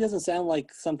definitely doesn't sound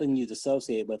like something you'd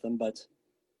associate with him, but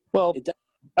Well,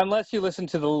 unless you listen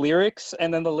to the lyrics,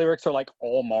 and then the lyrics are like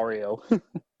all Mario.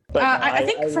 But I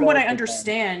think from what love I the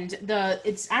song. understand,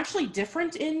 it's actually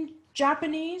different in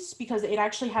Japanese because it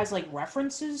actually has like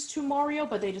references to Mario,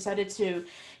 but they decided to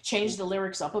change the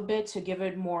lyrics up a bit to give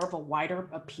it more of a wider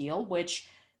appeal, which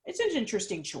it's an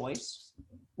interesting choice.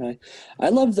 right. I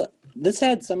love this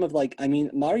had some of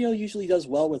Mario usually does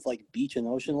well with like beach and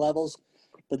ocean levels,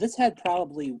 but this had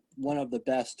probably one of the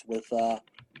best with the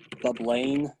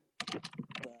Blaine,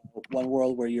 one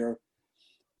world where you're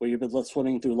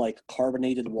swimming through like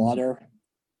carbonated water.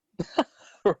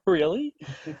 Really?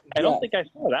 I don't think I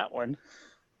saw that one.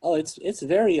 Oh, it's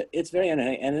very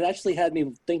entertaining, and it actually had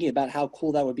me thinking about how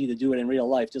cool that would be to do it in real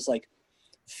life. Just like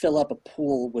fill up a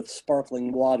pool with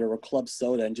sparkling water or club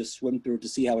soda and just swim through to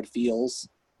see how it feels.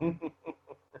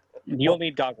 You'll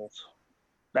need goggles.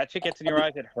 That shit gets in your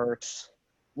eyes, it hurts.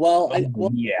 Well, I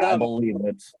believe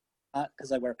it.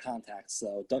 because I wear contacts,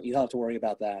 so you don't have to worry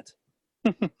about that.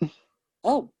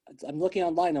 Oh, I'm looking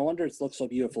online. No wonder it looks so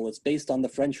beautiful. It's based on the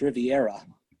French Riviera.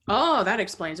 Oh, that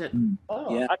explains it.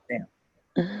 Oh, Yeah. Goddamn.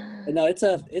 No, it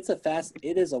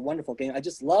is a wonderful game. I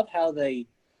just love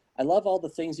I love all the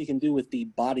things you can do with the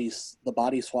body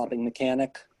swapping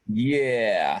mechanic.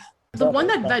 Yeah. The one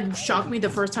that shocked me the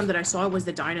first time that I saw it was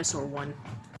the dinosaur one.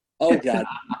 Oh god.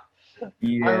 I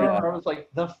Yeah. remember I was like,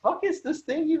 the fuck is this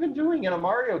thing even doing in a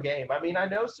Mario game? I mean, I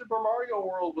know Super Mario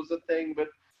World was a thing, but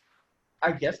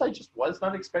I guess I just was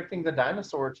not expecting the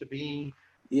dinosaur to be,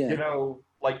 Yeah.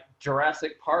 like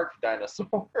Jurassic Park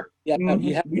dinosaur.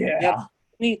 Yeah. Yeah.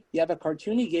 You have a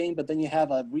cartoony game, but then you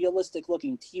have a realistic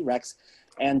looking T-Rex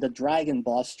and the dragon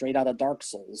boss straight out of Dark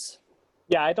Souls.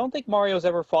 Yeah, I don't think Mario's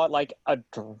ever fought like a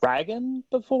dragon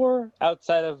before,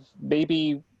 outside of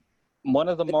maybe one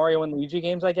of the Mario and Luigi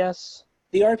games, I guess.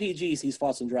 The RPGs, he's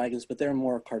fought some dragons, but they're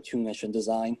more cartoonish in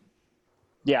design.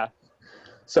 Yeah.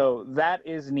 So that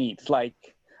is neat.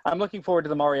 Like, I'm looking forward to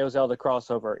the Mario Zelda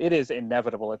crossover. It is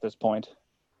inevitable at this point.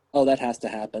 Oh, that has to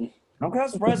happen. I'm kind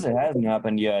of surprised it hasn't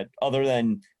happened yet, other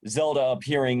than Zelda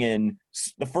appearing in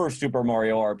the first Super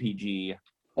Mario RPG.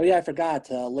 Oh yeah, I forgot.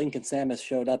 Link and Samus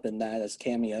showed up in that as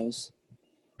cameos.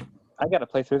 I got to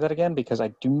play through that again because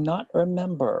I do not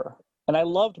remember. And I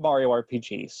loved Mario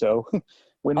RPG, so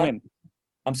win-win.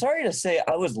 I'm sorry to say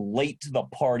I was late to the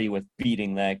party with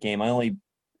beating that game.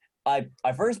 I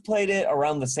first played it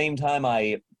around the same time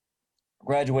I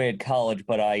graduated college,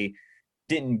 but I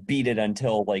didn't beat it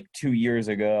until like 2 years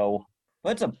ago.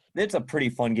 It's a pretty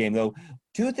fun game though.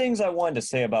 2 things I wanted to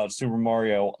say about Super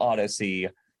Mario Odyssey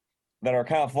that are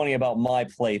kind of funny about my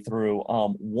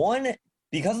playthrough. One,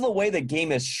 because of the way the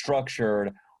game is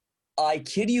structured, I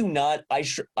kid you not, I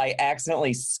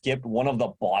accidentally skipped one of the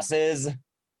bosses.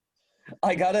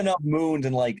 I got enough moons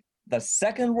in like the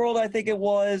second world, I think it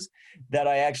was, that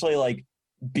I actually like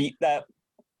beat that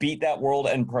world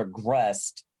and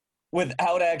progressed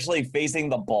without actually facing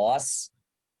the boss.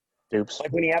 Oops.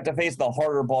 Like when you have to face the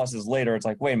harder bosses later, it's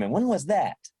like, wait a minute, when was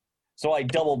that? So I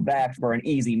doubled back for an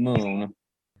easy moon.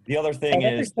 The other thing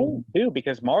That's is, a shame, too,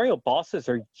 because Mario bosses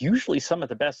are usually some of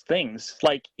the best things.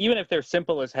 Like, even if they're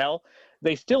simple as hell,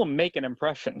 they still make an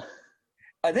impression.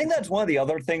 I think that's one of the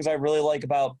other things I really like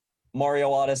about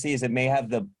Mario Odyssey is it may have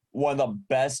one of the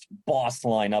best boss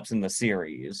lineups in the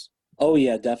series. Oh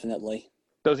yeah, definitely.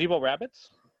 Those evil rabbits?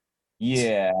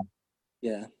 Yeah.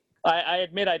 Yeah. I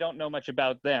admit I don't know much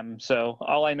about them, so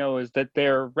all I know is that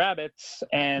they're rabbits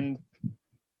and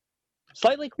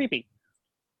slightly creepy.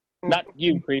 Not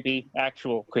you creepy,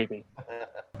 actual creepy.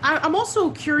 I'm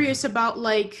also curious about,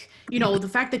 like, you know, the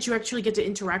fact that you actually get to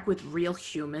interact with real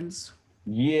humans.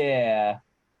 Yeah.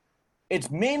 It's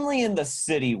mainly in the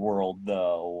city world,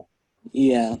 though.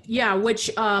 Yeah. Yeah, which,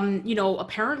 you know,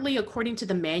 apparently, according to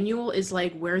the manual, is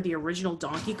like where the original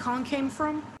Donkey Kong came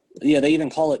from. Yeah, they even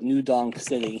call it New Donk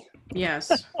City.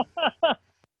 Yes.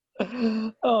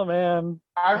 Oh man.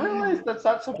 I realize that's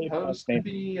not Hey, supposed to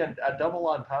be a double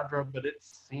entendre, but it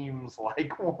seems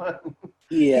like one.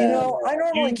 Yeah. You know, I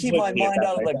normally You keep my look at it mind that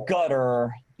out of way. the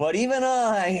gutter, but even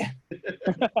I.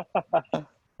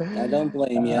 I don't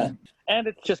blame you. And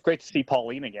it's just great to see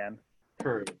Pauline again.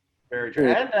 True, very true.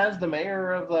 True. And as the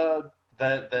mayor of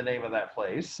the name of that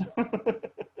place,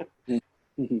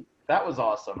 that was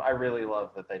awesome. I really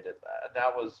love that they did that.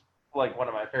 That was like one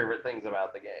of my favorite things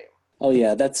about the game. Oh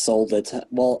yeah, that sold it.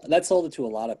 Well, that sold it to a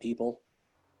lot of people.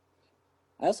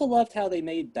 I also loved how they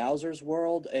made Bowser's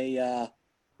World a,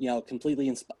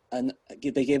 completely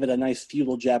they gave it a nice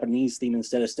feudal Japanese theme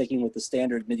instead of sticking with the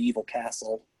standard medieval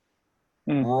castle.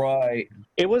 Right.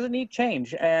 It was a neat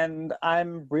change, and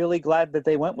I'm really glad that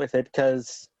they went with it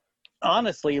because,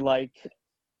 honestly, like,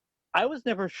 I was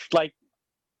never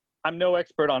I'm no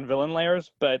expert on villain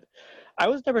layers, but I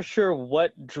was never sure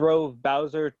what drove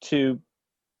Bowser to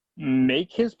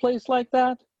make his place like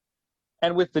that.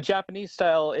 And with the Japanese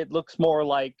style, it looks more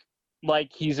like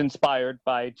he's inspired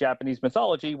by Japanese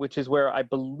mythology, which is where I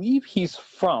believe he's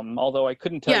from, although I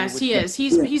couldn't tell Yes, you. he is.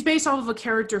 He's based off of a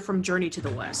character from Journey to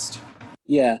the West.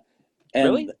 Yeah. And,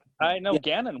 Really? I know yeah.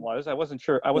 Ganon was. I wasn't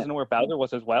sure. I wasn't aware Bowser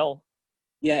was as well.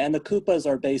 Yeah, and the Koopas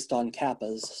are based on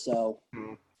Kappas, so.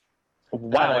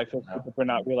 Wow, I feel No. stupid for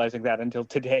not realizing that until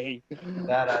today.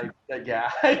 I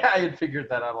had figured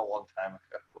that out a long time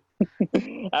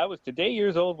ago. I was today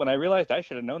years old when I realized I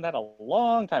should have known that a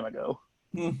long time ago.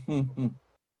 Yeah,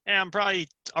 I'm probably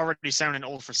already sounding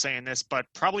old for saying this, but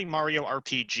probably Mario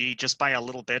RPG just by a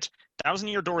little bit. Thousand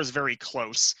Year Door is very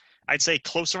close. I'd say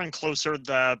closer and closer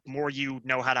the more you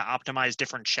know how to optimize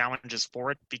different challenges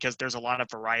for it because there's a lot of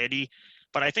variety.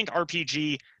 But I think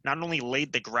RPG not only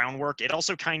laid the groundwork, it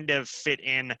also kind of fit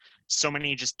in so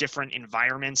many just different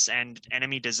environments and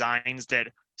enemy designs that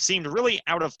seemed really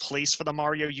out of place for the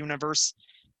Mario universe.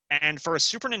 And for a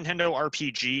Super Nintendo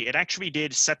RPG, it actually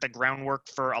did set the groundwork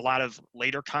for a lot of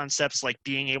later concepts, like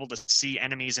being able to see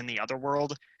enemies in the other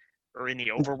world or in the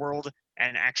overworld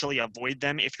and actually avoid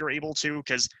them if you're able to.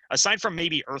 Because aside from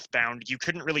maybe Earthbound, you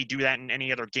couldn't really do that in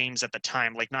any other games at the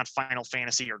time, like not Final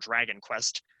Fantasy or Dragon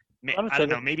Quest. I don't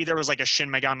know, maybe there was like a Shin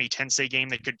Megami Tensei game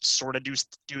that could sort of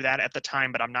do that at the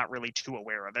time, but I'm not really too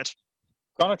aware of it.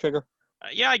 Chrono Trigger.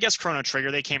 Yeah, I guess Chrono Trigger,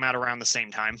 they came out around the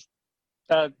same time.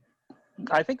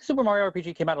 I think Super Mario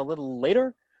RPG came out a little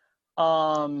later,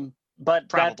 but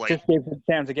Probably. that just gave it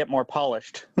a chance to get more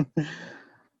polished.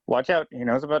 Watch out, he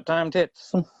knows about timed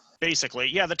hits. Basically,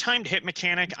 yeah, the timed hit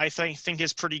mechanic I think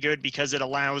is pretty good because it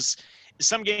allows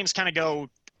some games kind of go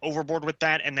overboard with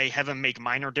that and they have them make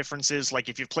minor differences. Like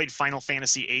if you've played Final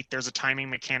Fantasy VIII, there's a timing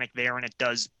mechanic there and it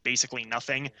does basically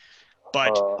nothing.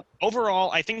 But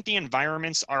overall, I think the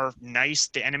environments are nice.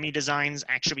 The enemy designs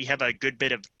actually have a good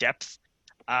bit of depth.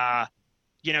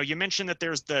 You mentioned that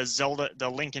there's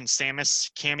the Link and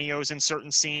Samus cameos in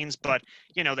certain scenes, but,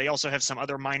 they also have some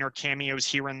other minor cameos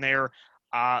here and there.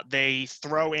 They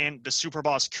throw in the super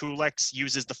boss Kulex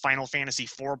uses the Final Fantasy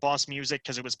IV boss music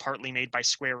because it was partly made by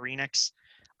Square Enix.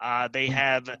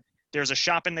 There's a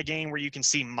shop in the game where you can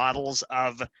see models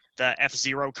of the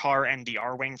F-Zero car and the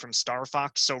R-Wing from Star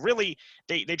Fox. So really,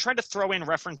 they try to throw in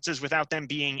references without them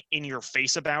being in your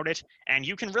face about it, and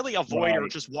you can really avoid or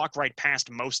just walk right past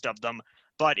most of them,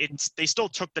 but they still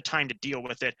took the time to deal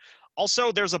with it.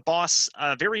 Also, there's a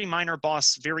very minor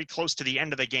boss, very close to the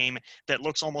end of the game that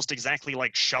looks almost exactly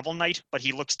like Shovel Knight, but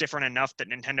he looks different enough that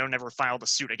Nintendo never filed a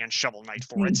suit against Shovel Knight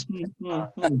for it.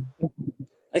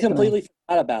 I completely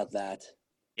forgot about that.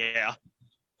 Yeah.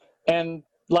 And,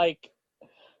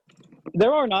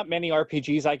 there are not many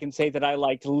RPGs I can say that I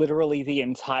liked literally the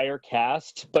entire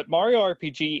cast, but Mario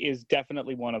RPG is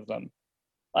definitely one of them.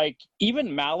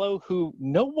 Even Mallow, who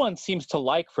no one seems to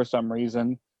like for some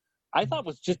reason, I thought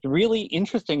was just really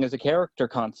interesting as a character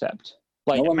concept.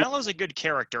 Mallow's a good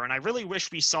character, and I really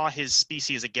wish we saw his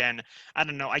species again. I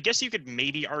don't know. I guess you could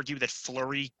maybe argue that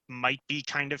Flurry might be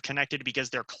kind of connected because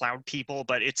they're cloud people,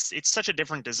 but it's such a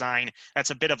different design.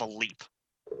 That's a bit of a leap.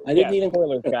 I didn't even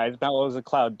spoilers, guys. Mallow's a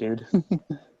cloud dude.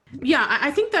 Yeah,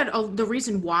 I think that the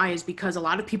reason why is because a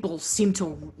lot of people seem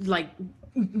to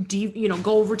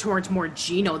go over towards more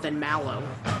Geno than Mallow.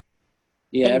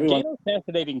 Yeah, And everyone. Gano's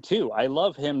fascinating too. I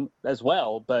love him as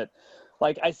well, but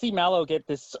like I see Mallow get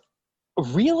this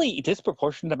really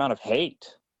disproportionate amount of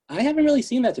hate. I haven't really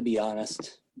seen that, to be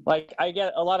honest. Like I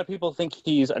get a lot of people think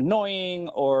he's annoying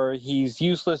or he's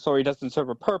useless or he doesn't serve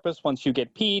a purpose once you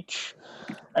get Peach.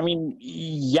 I mean,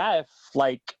 yeah,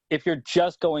 if you're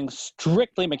just going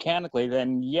strictly mechanically,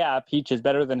 then yeah, Peach is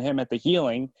better than him at the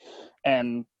healing,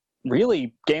 and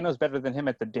really Gano's better than him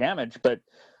at the damage, but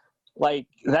like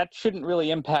that shouldn't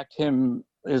really impact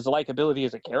his likability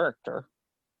as a character.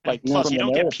 Like Plus, from you the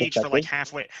don't get narrative Peach for like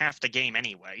perspective. half the game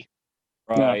anyway.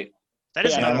 Right. That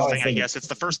is Yeah, another no, I thing, I think- guess. It's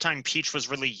the first time Peach was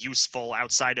really useful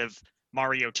outside of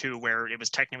Mario 2, where it was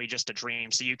technically just a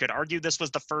dream. So you could argue this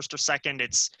was the first or second.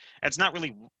 It's not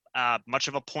really much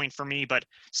of a point for me, but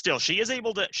still, she is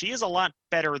a lot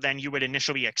better than you would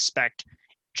initially expect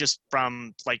just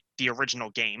from like the original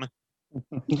game.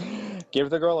 Give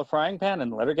the girl a frying pan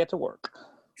and let her get to work.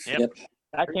 Yep.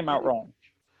 That came out wrong.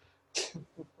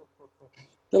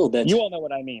 Little bit. You all know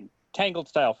what I mean. Tangled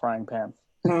style frying pan.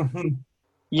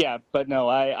 Yeah, but no,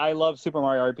 I love Super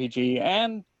Mario RPG,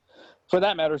 and for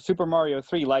that matter, Super Mario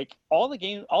 3. Like all the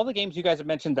games you guys have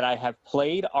mentioned that I have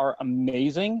played are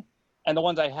amazing, and the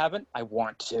ones I haven't, I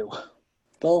want to.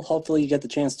 Well, hopefully you get the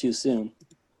chance to soon.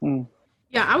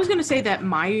 Yeah, I was gonna say that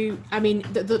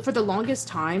for the longest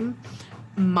time,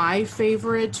 my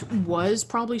favorite was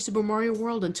probably Super Mario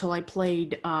World until I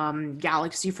played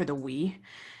Galaxy for the Wii.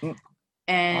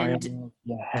 And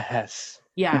Yes.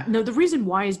 yeah, no, the reason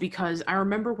why is because I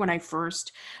remember when I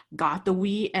first got the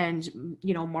Wii, and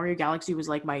Mario Galaxy was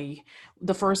like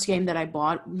the first game that I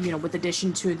bought, with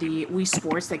addition to the Wii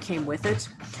Sports that came with it.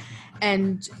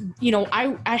 And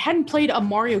I hadn't played a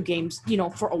Mario game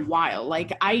for a while.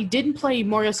 Like I didn't play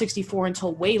Mario 64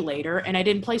 until way later, and I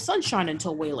didn't play Sunshine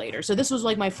until way later. So this was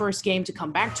like my first game to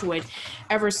come back to it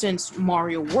ever since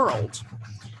Mario World.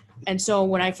 And so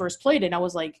when I first played it, I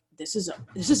was like, this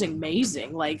is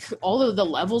amazing. Like all of the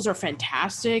levels are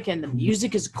fantastic, and the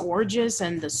music is gorgeous,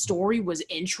 and the story was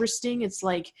interesting. It's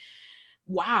like,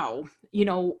 wow,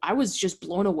 I was just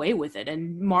blown away with it.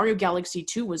 And Mario Galaxy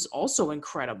 2 was also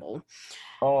incredible.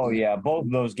 Oh yeah, both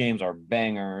of those games are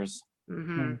bangers.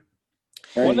 Mm-hmm.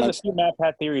 Very One of the much. few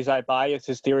MatPat theories I buy is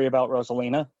his theory about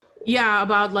Rosalina. Yeah,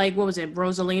 about like, what was it?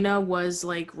 Rosalina was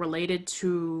like related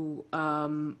to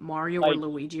Mario or Like-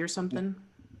 Luigi or something.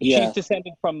 Yeah. She's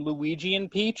descended from Luigi and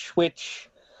Peach,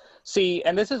 which, see,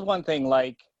 and this is one thing,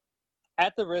 like,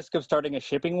 at the risk of starting a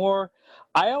shipping war,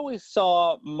 I always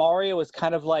saw Mario as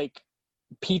kind of like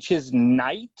Peach's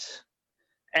knight,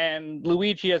 and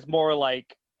Luigi as more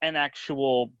like an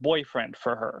actual boyfriend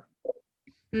for her.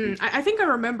 I think I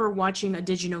remember watching a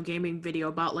Digino Gaming video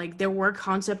about like there were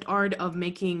concept art of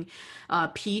making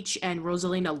Peach and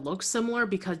Rosalina look similar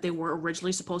because they were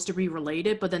originally supposed to be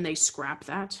related, but then they scrapped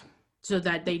that so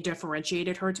that they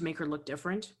differentiated her to make her look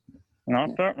different.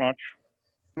 Not that much.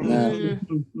 No.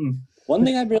 One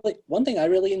thing I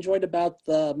really enjoyed about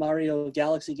the Mario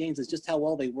Galaxy games is just how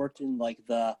well they worked in like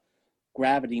the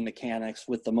gravity mechanics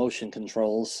with the motion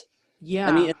controls. Yeah.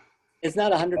 I mean, it's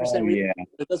not 100% Oh, real. yeah.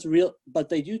 It does real, but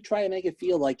they do try to make it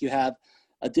feel like you have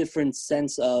a different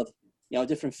sense of, a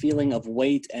different feeling of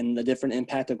weight and a different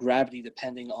impact of gravity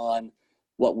depending on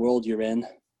what world you're in.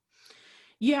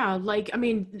 Yeah, like, I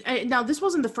mean, now this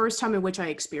wasn't the first time in which I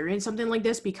experienced something like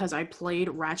this because I played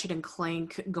Ratchet and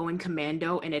Clank Going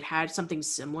Commando, and it had something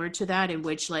similar to that in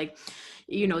which, like,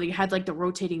 you had like the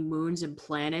rotating moons and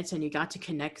planets, and you got to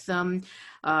connect them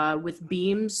with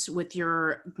beams with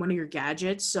one of your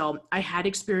gadgets. So I had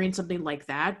experienced something like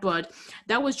that, but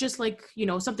that was just like,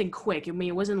 something quick. I mean,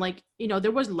 it wasn't like,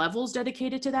 there was levels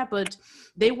dedicated to that, but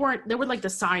they were like the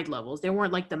side levels. They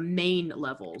weren't like the main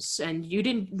levels. And you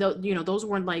didn't, those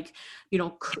weren't like,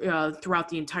 throughout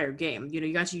the entire game.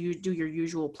 You got to do your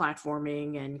usual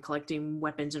platforming and collecting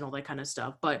weapons and all that kind of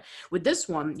stuff. But with this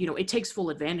one, it takes full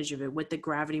advantage of it with the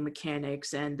gravity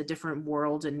mechanics and the different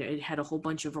worlds. And it had a whole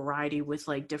bunch of variety with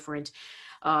like different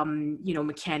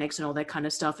mechanics and all that kind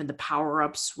of stuff, and the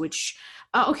power-ups, which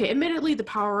admittedly the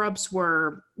power-ups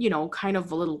were kind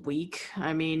of a little weak.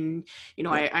 I mean,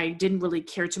 I didn't really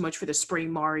care too much for the Spring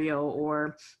Mario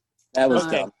or That was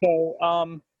Okay, dumb.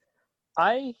 so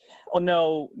I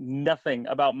know nothing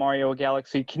about Mario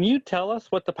Galaxy. Can you tell us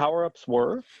what the power-ups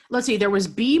were? let's see, there was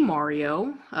Bee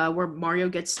Mario, where Mario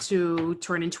gets to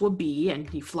turn into a bee and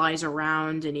he flies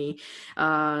around and he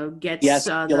gets Yes,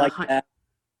 you like that.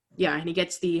 Yeah, and he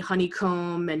gets the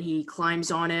honeycomb and he climbs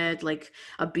on it like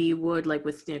a bee would, like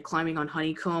with climbing on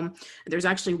honeycomb. There's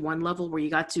actually one level where you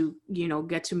got to,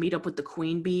 get to meet up with the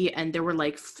queen bee, and there were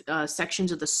like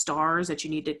sections of the stars that you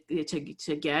need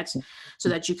to get, so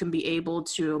that you can be able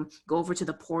to go over to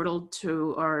the portal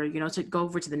to go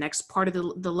over to the next part of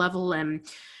the level, and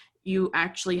you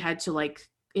actually had to like,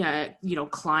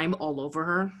 climb all over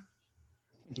her.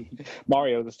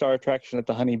 Mario, the star attraction at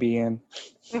the Honeybee Inn.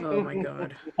 Oh my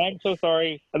god. I'm so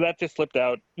sorry. That just slipped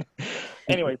out.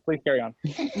 Anyway, please carry on.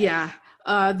 Yeah.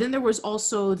 Then there was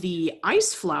also the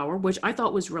ice flower, which I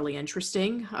thought was really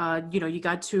interesting. You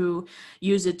got to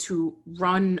use it to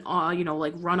run,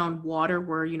 run on water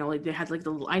where, like they had like the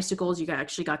little icicles. You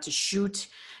actually got to shoot,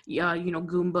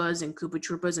 Goombas and Koopa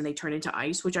Troopas, and they turn into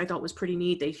ice, which I thought was pretty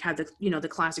neat. They had the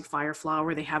classic fire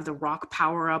flower. They have the rock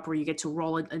power up where you get to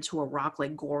roll it into a rock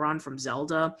like Goron from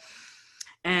Zelda.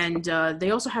 And they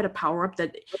also had a power up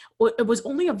that it was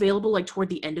only available like toward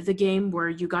the end of the game, where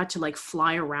you got to like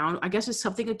fly around. I guess it's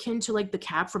something akin to like the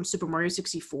cap from Super Mario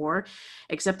 64,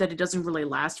 except that it doesn't really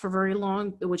last for very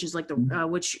long, which is like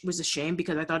which was a shame,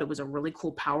 because I thought it was a really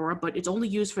cool power up. But it's only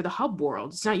used for the hub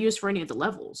world. It's not used for any of the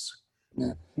levels.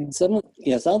 Yeah. Some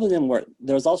of them were.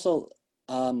 There was also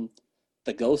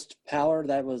the ghost power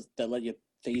that let you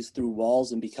phase through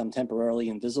walls and become temporarily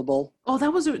invisible. Oh,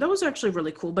 that was actually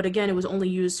really cool. But again, it was only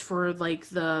used for like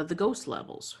the ghost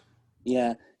levels.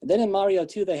 Yeah, and then in Mario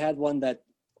 2, they had one that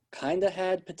kind of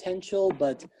had potential,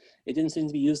 but it didn't seem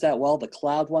to be used that well. The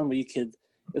cloud one, where it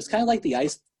was kind of like the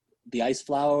ice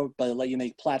flower, but it let you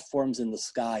make platforms in the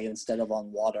sky instead of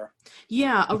on water.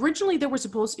 Yeah, originally it was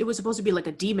supposed to be like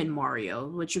a demon Mario,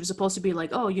 which was supposed to be like,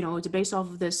 it's based off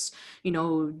of this,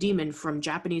 demon from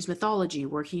Japanese mythology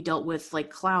where he dealt with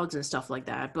like clouds and stuff like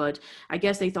that. But I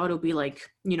guess they thought it would be like,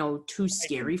 too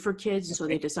scary for kids, and so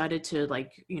they decided to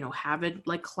like, have it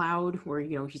like Cloud, where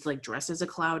he's like dressed as a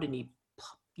cloud and he,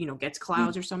 gets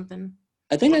clouds or something.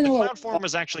 I think I know. The cloud form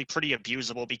was actually pretty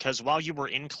abusable, because while you were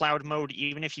in cloud mode,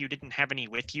 even if you didn't have any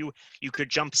with you, you could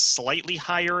jump slightly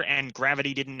higher and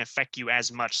gravity didn't affect you as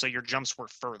much, so your jumps were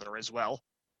further as well.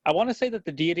 I want to say that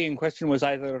the deity in question was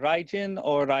either Raijin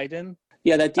or Raiden.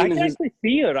 Yeah, that demon. I can actually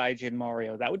see a Raijin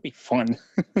Mario. That would be fun.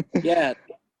 Yeah,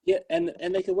 and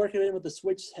they could work it in with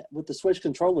the Switch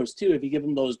controllers too, if you give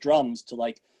them those drums to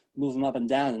like move them up and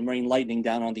down and rain lightning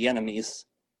down on the enemies.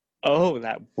 Oh,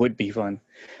 that would be fun.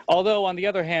 Although, on the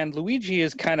other hand, Luigi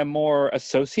is kind of more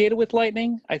associated with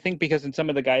lightning. I think because in some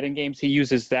of the Gaiden games, he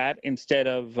uses that instead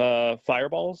of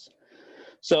fireballs.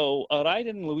 So,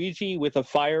 Raiden Luigi with a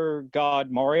fire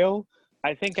god Mario,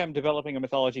 I think I'm developing a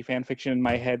mythology fan fiction in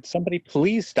my head. Somebody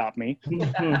please stop me.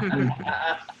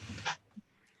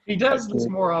 He does this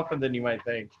more often than you might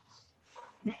think.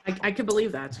 I could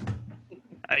believe that.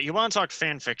 You want to talk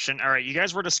fan fiction? All right, you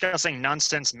guys were discussing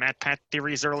nonsense MatPat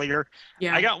theories earlier.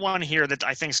 Yeah. I got one here that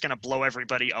I think is going to blow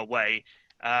everybody away.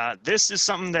 This is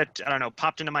something that, I don't know,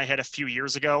 popped into my head a few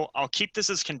years ago. I'll keep this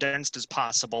as condensed as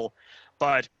possible,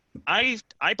 but I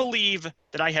believe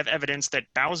that I have evidence that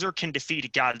Bowser can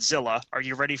defeat Godzilla. Are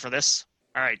you ready for this?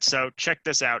 All right, so check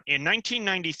this out. In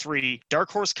 1993, Dark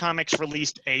Horse Comics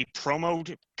released a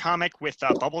promo comic with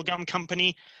a bubblegum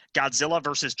company, Godzilla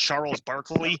versus Charles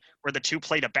Barkley, where the two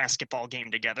played a basketball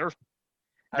game together.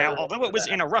 Now, although it was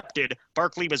interrupted,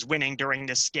 Barkley was winning during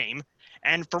this game.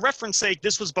 And for reference sake,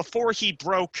 this was before he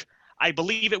broke, I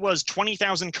believe it was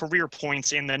 20,000 career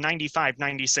points in the 95-96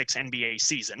 NBA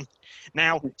season.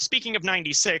 Now, speaking of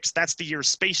 96, that's the year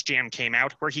Space Jam came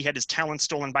out, where he had his talent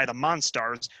stolen by the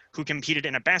Monstars, who competed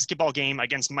in a basketball game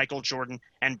against Michael Jordan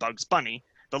and Bugs Bunny.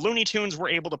 The Looney Tunes were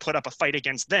able to put up a fight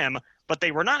against them, but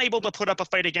they were not able to put up a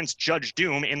fight against Judge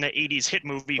Doom in the 80s hit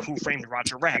movie Who Framed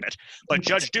Roger Rabbit. But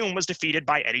Judge Doom was defeated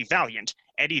by Eddie Valiant.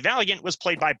 Eddie Valiant was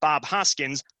played by Bob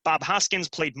Hoskins. Bob Hoskins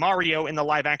played Mario in the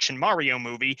live-action Mario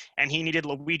movie, and he needed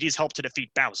Luigi's help to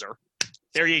defeat Bowser.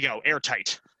 There you go,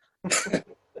 airtight.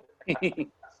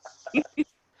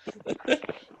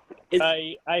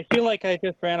 I feel like I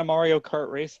just ran a Mario Kart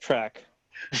racetrack.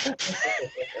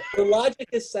 Your logic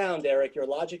is sound, Eric. Your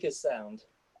logic is sound.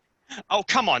 Oh,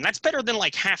 come on. That's better than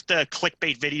like half the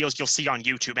clickbait videos you'll see on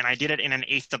YouTube, and I did it in an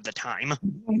eighth of the time.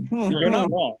 You're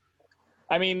not wrong.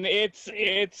 I mean,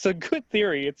 it's a good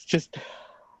theory. It's just,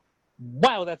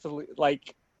 wow, that's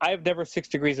like, I've never 6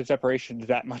 degrees of separation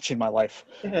that much in my life.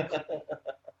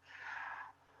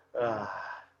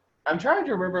 I'm trying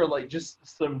to remember, like, just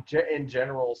in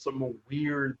general, some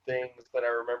weird things that I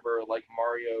remember, like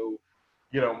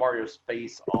Mario's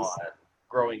face on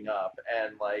growing up.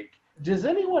 And, like, does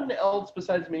anyone else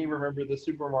besides me remember the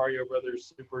Super Mario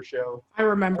Brothers Super Show? I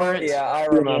remember it. Yeah, I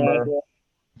remember.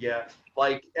 Yeah,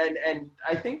 like, and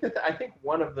I think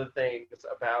one of the things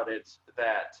about it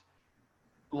that,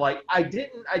 like, I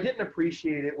didn't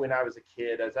appreciate it when I was a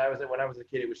kid. When I was a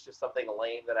kid, it was just something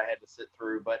lame that I had to sit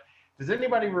through. But does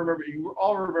anybody remember? You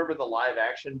all remember the live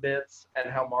action bits and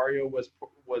how Mario was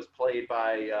played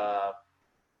by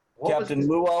what was Captain his-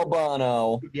 Lou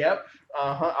Albano. Yep,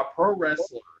 a pro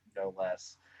wrestler, no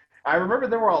less. I remember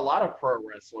there were a lot of pro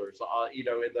wrestlers, in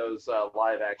those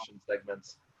live action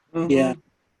segments. Yeah.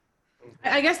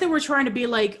 I guess they were trying to be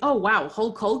like, oh wow,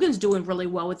 Hulk Hogan's doing really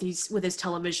well with his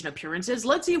television appearances.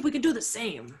 Let's see if we can do the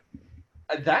same.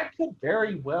 That could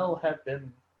very well have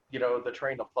been, the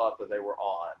train of thought that they were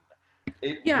on.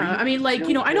 Yeah, I mean, like,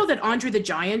 really I know that Andre the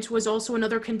Giant was also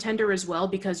another contender as well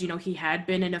because, he had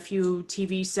been in a few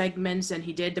TV segments and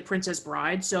he did The Princess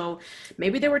Bride. So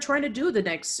maybe they were trying to do the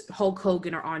next Hulk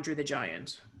Hogan or Andre the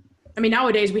Giant. I mean,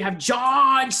 nowadays we have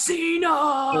John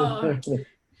Cena.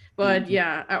 But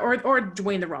yeah, or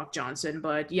Dwayne the Rock Johnson.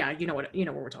 But yeah, you know what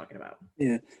we're talking about.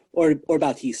 Yeah, or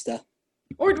Bautista.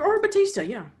 Or Batista,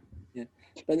 yeah. Yeah,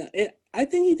 but I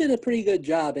think he did a pretty good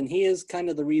job, and he is kind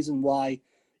of the reason why,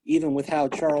 even with how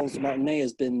Charles Martinet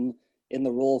has been in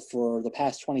the role for the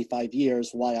past 25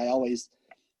 years, why I always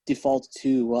default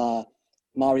to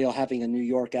Mario having a New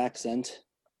York accent.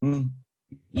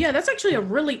 Yeah, that's actually a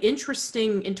really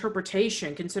interesting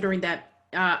interpretation, considering that.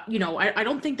 I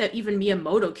don't think that even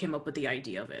Miyamoto came up with the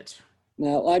idea of it.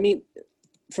 Now, I mean,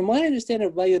 from what I understand,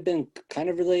 it might have been kind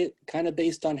of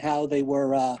based on how they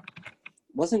were.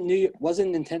 Wasn't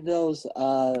Nintendo's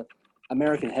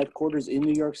American headquarters in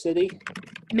New York City?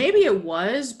 Maybe it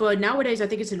was, but nowadays I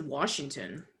think it's in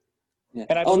Washington. Yeah.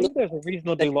 And I believe there's a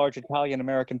reasonably large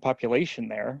Italian-American population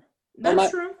there.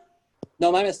 That's true.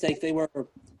 No, my mistake. They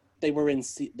were in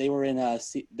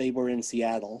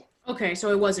Seattle. Okay, so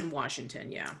it was in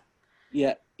Washington, yeah.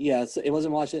 Yeah. So it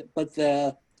wasn't Washington, but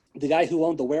the guy who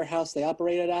owned the warehouse they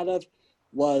operated out of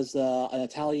was an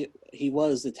Italian. He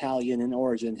was Italian in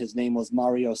origin. His name was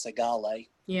Mario Segale.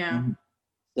 Yeah.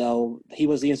 So he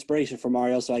was the inspiration for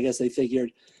Mario. So I guess they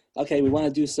figured, okay, we want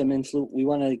to do we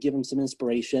want to give him some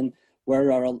inspiration. Where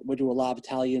do a lot of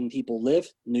Italian people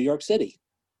live? New York City.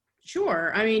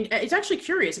 Sure. I mean, it's actually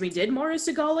curious. I mean, did Mario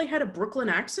Segale had a Brooklyn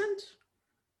accent?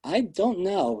 I don't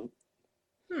know.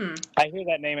 I hear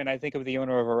that name and I think of the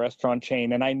owner of a restaurant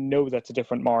chain, and I know that's a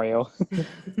different Mario.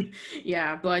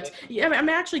 Yeah, but yeah, I'm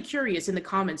actually curious in the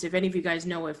comments if any of you guys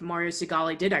know if Mario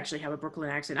Segale did actually have a Brooklyn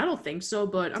accent. I don't think so,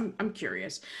 but I'm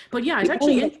curious. But yeah, it's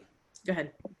actually go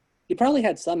ahead. He probably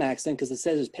had some accent because it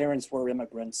says his parents were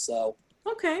immigrants. So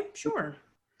okay, sure.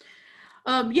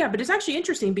 Yeah, but it's actually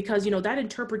interesting because, that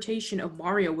interpretation of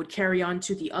Mario would carry on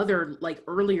to the other, like,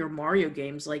 earlier Mario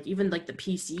games, like, even, like, the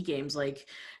PC games, like,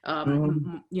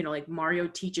 like Mario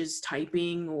Teaches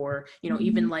Typing or,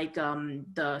 even, like,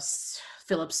 the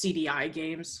Philips CDI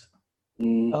games.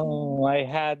 Oh, I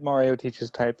had Mario Teaches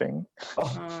Typing.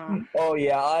 Oh,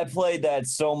 yeah, I played that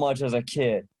so much as a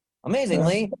kid.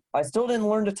 Amazingly, I still didn't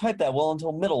learn to type that well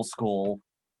until middle school.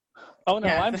 Oh, no,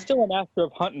 Yeah. I'm still a master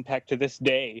of Hunt and Peck to this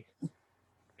day.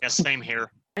 Yeah, same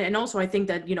here. And also, I think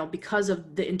that, because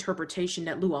of the interpretation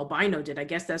that Lou Albino did, I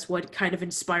guess that's what kind of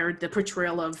inspired the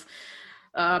portrayal of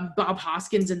Bob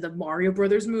Hoskins in the Mario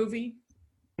Brothers movie.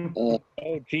 Oh,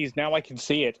 geez, now I can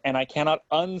see it, and I cannot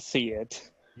unsee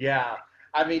it. Yeah,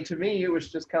 I mean, to me, it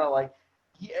was just kind of like,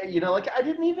 like I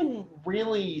didn't even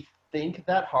really think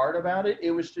that hard about it. It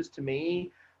was just, to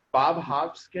me, Bob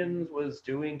Hoskins was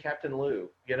doing Captain Lou.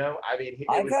 I mean,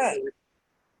 I kind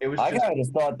of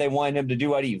just thought they wanted him to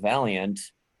do Eddie Valiant.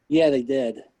 yeah, they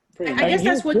did. I guess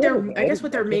that's what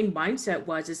their main mindset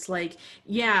was. It's like,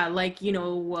 yeah, like,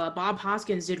 Bob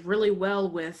Hoskins did really well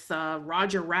with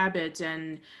Roger Rabbit,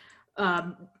 and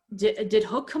did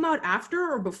Hook come out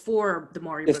after or before the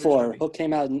Mario Brothers Before movie? Hook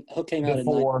came out in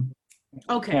Before.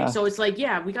 Okay, Yeah. so it's like,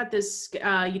 yeah, we got this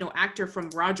actor from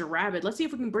Roger Rabbit. Let's see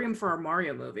if we can bring him for our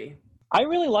Mario movie. I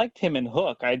really liked him in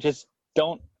Hook. I just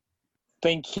don't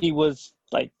think he was,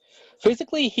 like,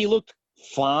 physically he looked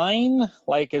fine,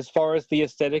 like, as far as the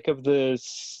aesthetic of the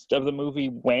movie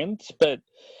went, but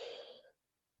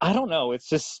I don't know. It's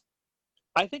just,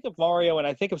 I think of Mario and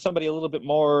I think of somebody a little bit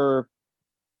more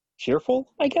cheerful,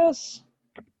 I guess.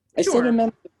 I still Sure.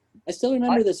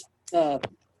 remember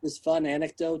this fun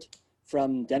anecdote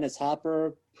from Dennis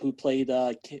Hopper, who played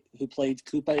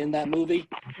Koopa in that movie.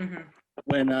 Mhm.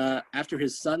 When after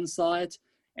his son saw it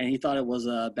and he thought it was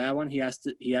a bad one, he asked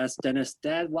Dennis,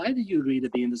 "Dad, why did you agree to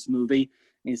be in this movie?"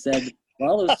 And he said,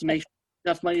 "Well, it was to make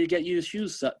enough money to get you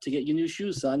new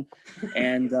shoes, son."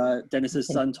 And Dennis's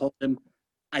son told him,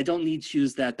 "I don't need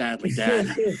shoes that badly,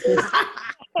 Dad."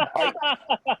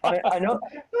 I know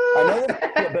this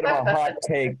is a bit of a hot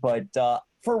take, but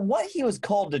for what he was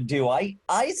called to do, I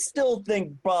still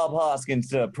think Bob Hoskins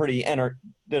did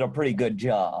a pretty good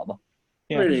job.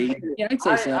 Yeah. Pretty. Yeah, I'd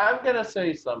say so. I'm gonna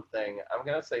say something.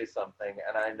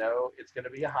 And I know it's gonna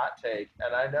be a hot take.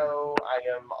 And I know I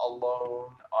am alone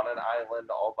on an island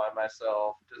all by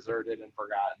myself, deserted and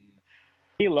forgotten.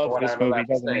 He loves What this I'm movie, about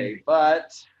to doesn't he? say,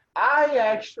 but I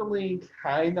actually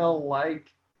kind of like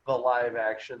the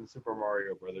live-action Super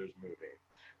Mario Brothers movie.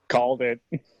 Called it.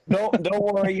 Don't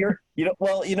worry, you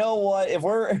know what? If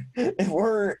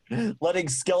we're letting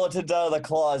skeletons out of the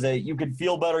closet, you can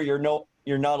feel better.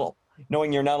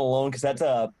 Knowing you're not alone, because that's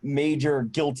a major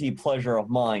guilty pleasure of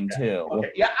mine too.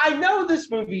 Okay, yeah, I know this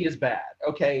movie is bad.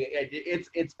 Okay,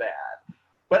 it's bad,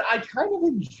 but I kind of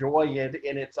enjoy it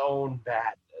in its own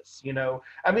badness. You know,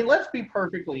 I mean, let's be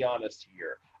perfectly honest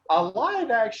here. A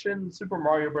live-action Super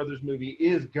Mario Brothers movie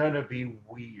is gonna be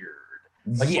weird.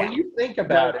 Like Yeah. when you think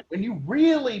about it, when you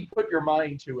really put your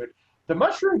mind to it, the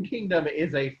Mushroom Kingdom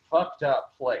is a fucked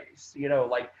up place. You know,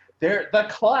 like the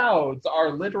clouds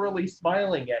are literally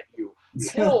smiling at you.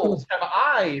 Hills have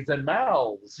eyes and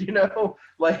mouths. You know,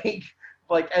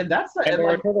 and that's And and there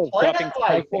are like turtles plant dropping life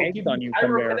spiked will eggs give on you you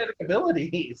from there. pyrokinetic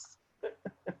abilities.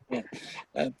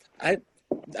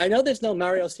 I know there's no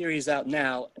Mario series out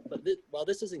now, but while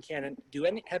this isn't canon,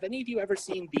 have any of you ever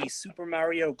seen the Super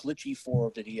Mario Glitchy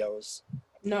 4 videos?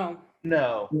 No.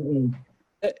 No.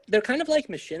 They're kind of like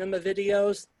machinima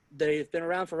videos. They've been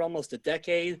around for almost a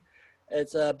decade.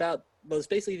 It's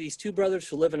basically these two brothers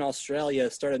who live in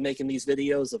Australia started making these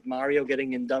videos of Mario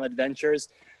getting in dumb adventures,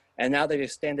 and now they've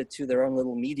expanded to their own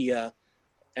little media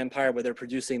empire where they're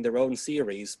producing their own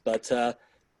series. But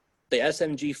the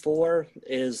SMG4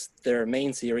 is their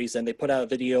main series, and they put out a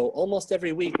video almost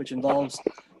every week, which involves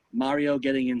Mario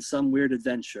getting in some weird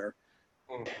adventure.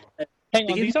 Hang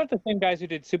on, these aren't the same guys who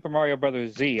did Super Mario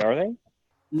Brothers Z, are they?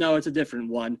 No, it's a different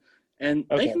one. And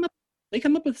Okay. they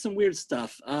come up with some weird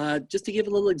stuff. Just to give a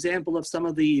little example of some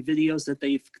of the videos that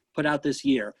they've put out this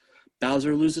year.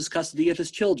 Bowser loses custody of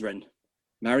his children.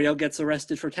 Mario gets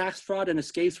arrested for tax fraud and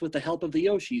escapes with the help of the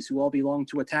Yoshis, who all belong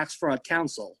to a tax fraud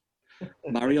council.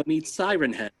 Mario meets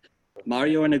Siren Head.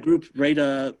 Mario and a group lead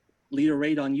a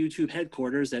raid on YouTube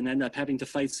headquarters and end up having to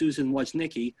fight Susan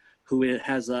Wojnicki, who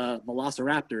has a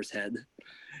Velociraptor's head.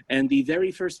 And the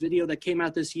very first video that came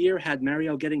out this year had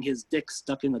Mario getting his dick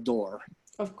stuck in the door.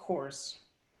 Of course.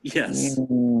 Yes.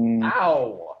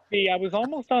 Ow. See, I was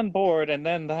almost on board, and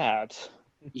then that.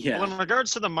 Yeah. Well, in regards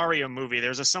to the Mario movie,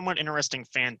 there's a somewhat interesting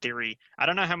fan theory. I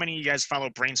don't know how many of you guys follow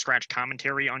Brain Scratch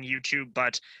commentary on YouTube,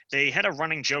 but they had a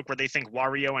running joke where they think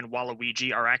Wario and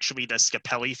Waluigi are actually the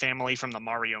Scapelli family from the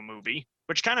Mario movie,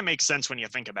 which kind of makes sense when you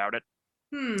think about it.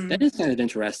 That is kind of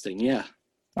interesting, yeah.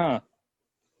 Huh.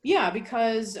 Yeah,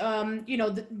 because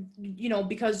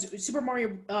because Super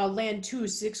Mario Land 2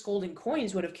 6 golden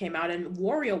coins would have came out, and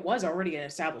Wario was already an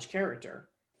established character,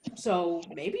 so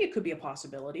maybe it could be a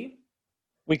possibility.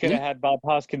 We could have had Bob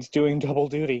Hoskins doing double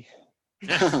duty.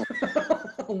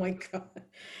 Oh my god!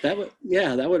 That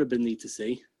would have been neat to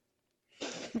see.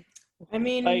 I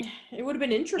mean, Like, it would have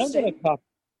been I'm interesting.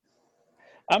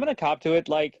 gonna cop to it.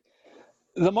 Like,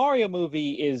 the Mario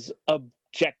movie is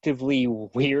objectively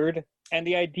weird, and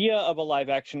the idea of a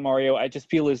live-action Mario, I just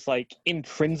feel, is like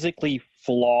intrinsically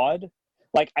flawed.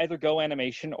 Like, either go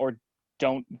animation or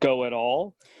don't go at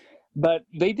all. But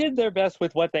they did their best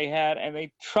with what they had, and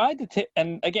they tried to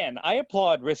and again, I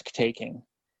applaud risk-taking.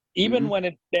 Even when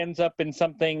it ends up in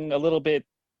something a little bit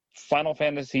Final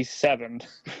Fantasy VII.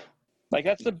 Like,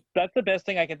 that's the best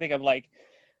thing I can think of. Like,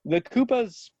 the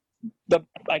Koopas,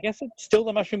 I guess it's still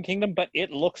the Mushroom Kingdom, but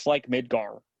it looks like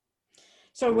Midgar.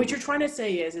 So what you're trying to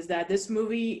say is that this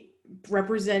movie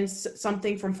represents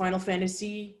something from Final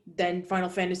Fantasy, then Final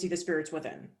Fantasy: The Spirits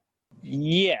Within.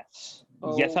 Yes.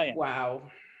 Yes, I am. Wow.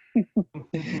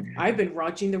 I've been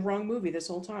watching the wrong movie this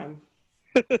whole time.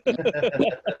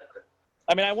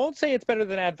 I mean, I won't say it's better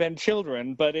than Advent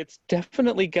Children, but it's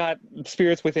definitely got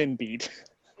Spirits Within beat.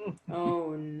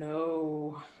 Oh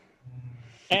no.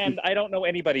 And I don't know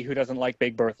anybody who doesn't like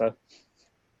Big Bertha.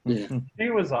 Yeah. She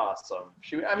was awesome.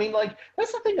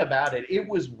 That's the thing about it. It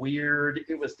was weird.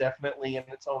 It was definitely in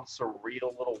its own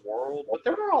surreal little world, but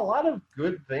there were a lot of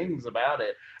good things about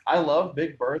it. I love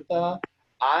Big Bertha.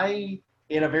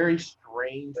 In a very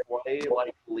strange way,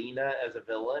 like Lena as a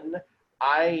villain.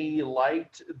 I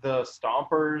liked the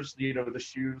stompers, the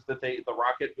shoes the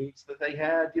rocket boots that they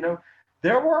had,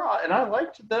 and I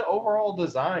liked the overall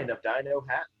design of Dino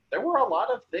Hatton. There were a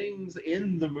lot of things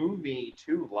in the movie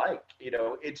to like,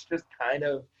 it's just kind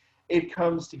of, it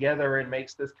comes together and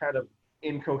makes this kind of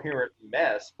incoherent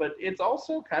mess, but it's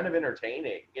also kind of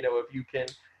entertaining, if you can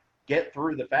get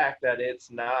through the fact that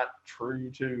it's not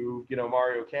true to,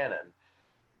 Mario canon.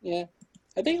 Yeah,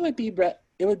 I think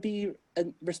it would be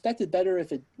respected better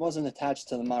if it wasn't attached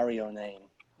to the Mario name.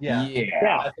 Yeah,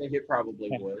 Yeah. I think it probably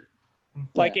would.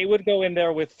 Like Yeah. it would go in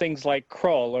there with things like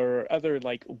Krull or other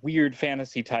like weird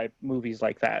fantasy type movies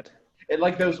like that. And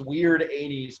like those weird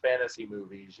 80s fantasy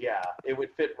movies, yeah, it would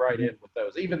fit right in with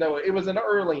those. Even though it was an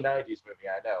early 90s movie,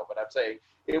 I know, but I'm saying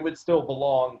it would still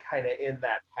belong kind of in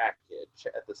that package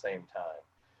at the same time.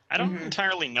 I don't Mhm.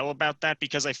 entirely know about that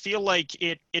because I feel like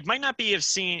it might not be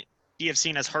seen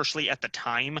as harshly at the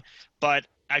time, but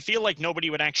I feel like nobody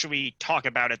would actually talk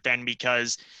about it then,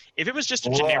 because if it was just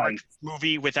a generic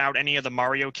movie without any of the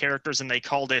Mario characters and they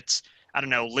called it, I don't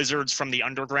know, Lizards from the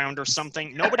Underground or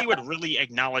something, nobody would really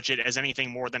acknowledge it as anything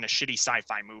more than a shitty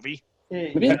sci-fi movie.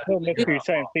 Yeah, Until Mystery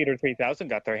Science Theater 3000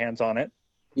 got their hands on it.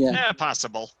 Yeah,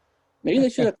 Possible. maybe they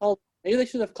should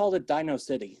have called it Dino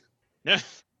City.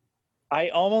 I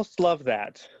almost love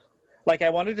that. Like I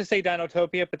wanted to say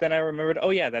Dinotopia, but then I remembered, oh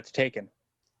yeah, that's taken.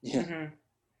 Yeah. Mhm.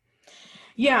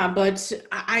 Yeah, but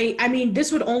I mean,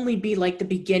 this would only be like the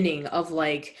beginning of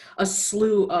like a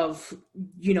slew of,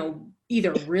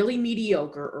 either really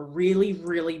mediocre or really,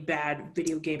 really bad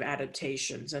video game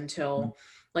adaptations until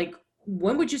like,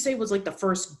 when would you say was like the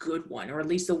first good one, or at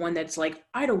least the one that's like,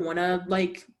 I don't want to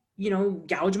like,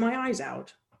 gouge my eyes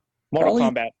out? Mortal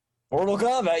Probably- Kombat. Mortal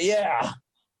Kombat, yeah.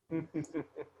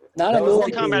 Not a That was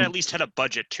movie. Mortal Kombat at least had a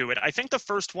budget to it. I think the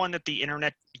first one that the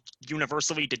internet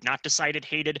universally did not decide it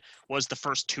hated was the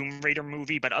first Tomb Raider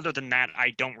movie, but other than that,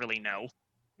 I don't really know.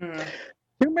 Mm.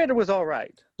 Tomb Raider was all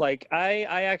right. Like I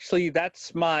actually,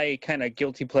 that's my kind of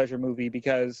guilty pleasure movie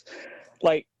because,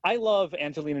 like, I love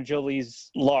Angelina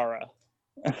Jolie's Lara.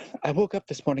 I woke up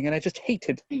this morning and I just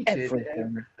hated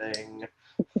everything.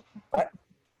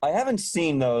 I haven't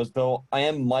seen those, though I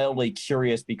am mildly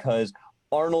curious because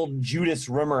Arnold Judas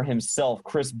Rimmer himself,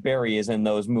 Chris Berry, is in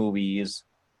those movies.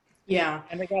 Yeah.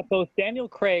 And they got both Daniel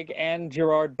Craig and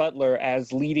Gerard Butler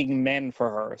as leading men for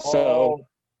her. So Oh.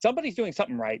 somebody's doing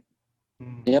something right.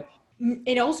 Yep.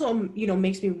 It also,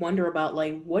 makes me wonder about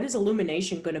like, what is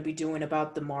Illumination going to be doing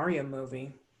about the Mario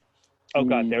movie? Oh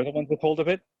god, they're the ones with hold of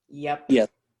it? Yep. Yeah.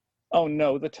 Oh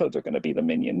no, the Toads are going to be the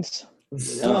minions.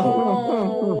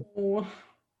 Oh,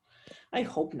 I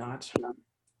hope not.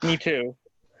 Me too.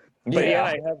 But yeah,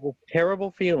 I have this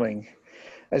terrible feeling,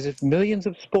 as if millions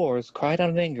of spores cried out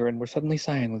in anger and were suddenly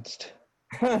silenced.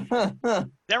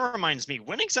 That reminds me,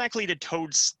 when exactly did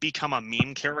Toads become a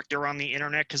meme character on the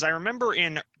internet? Because I remember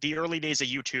in the early days of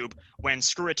YouTube, when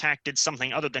Screw Attack did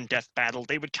something other than Death Battle,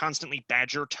 they would constantly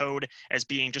badger Toad as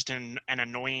being just an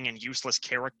annoying and useless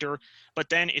character. But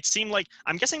then it seemed like,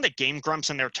 I'm guessing that Game Grumps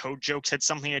and their Toad jokes had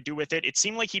something to do with it. It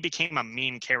seemed like he became a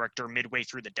meme character midway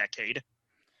through the decade.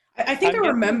 I think I I'm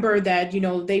guessing- remember that,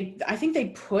 I think they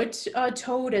put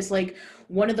Toad as like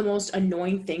one of the most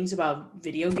annoying things about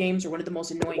video games, or one of the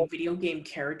most annoying video game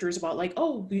characters about like,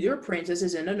 oh, your princess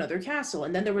is in another castle.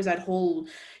 And then there was that whole,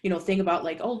 thing about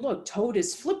like, oh, look, Toad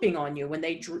is flipping on you. When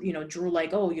they drew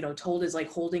like, oh, Toad is like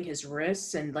holding his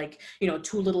wrists and like,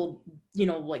 two little,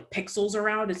 like pixels are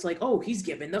out. It's like, oh, he's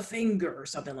giving the finger or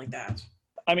something like that.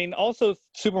 I mean, also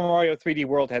Super Mario 3D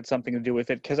World had something to do with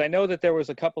it, because I know that there was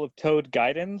a couple of Toad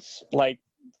guidance, like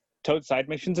Toad side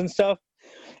missions and stuff,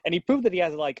 and he proved that he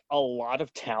has like a lot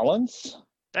of talents.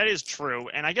 That is true,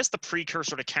 and I guess the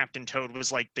precursor to Captain Toad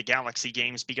was like the Galaxy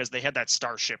games, because they had that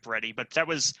starship ready, but that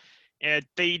was,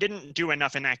 they didn't do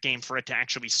enough in that game for it to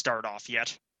actually start off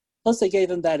yet. Plus, they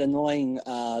gave him that annoying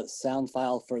sound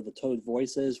file for the Toad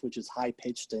voices, which is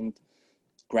high-pitched and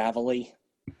gravelly.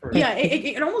 Yeah,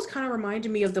 it almost kind of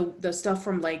reminded me of the stuff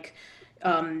from like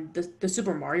the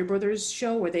Super Mario Brothers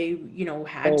show, where they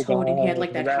had Toad and he had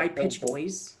like that that's high pitched awful.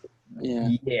 voice. Yeah.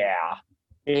 Yeah.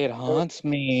 It haunts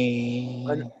me.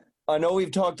 I know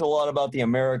we've talked a lot about the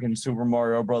American Super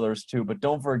Mario Brothers too, but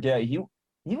don't forget he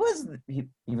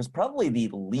was probably the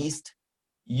least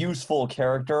useful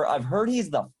character. I've heard he's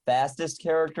the fastest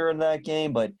character in that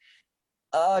game, but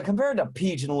compared to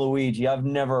Peach and Luigi, I've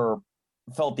never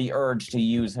felt the urge to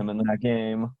use him in that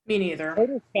game. Me neither.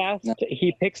 Toad is fast. No.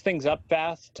 He picks things up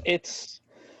fast. It's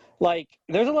like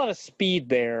there's a lot of speed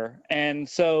there, and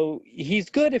so he's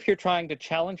good if you're trying to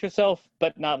challenge yourself,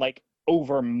 but not like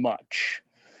over much.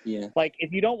 Yeah. Like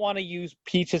if you don't want to use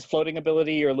Peach's floating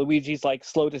ability or Luigi's like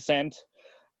slow descent,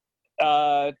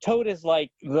 Toad is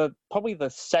like probably the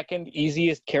second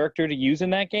easiest character to use in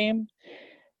that game,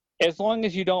 as long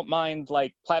as you don't mind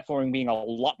like platforming being a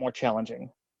lot more challenging.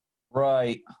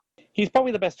 Right. He's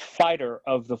probably the best fighter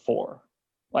of the four,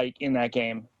 like in that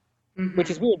game. which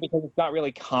is weird because it's not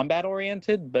really combat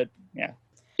oriented, but yeah.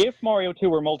 If Mario 2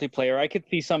 were multiplayer, I could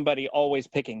see somebody always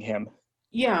picking him.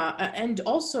 Yeah, and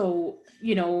also,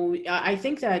 I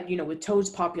think that, with Toad's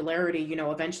popularity,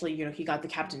 eventually, he got the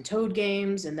Captain Toad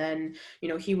games, and then,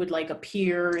 he would like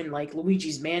appear in like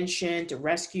Luigi's Mansion to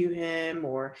rescue him,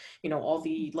 or, all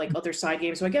the like other side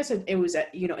games. So I guess it was,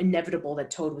 inevitable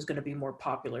that Toad was going to be more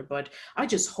popular, but I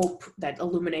just hope that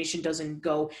Illumination doesn't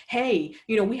go, hey,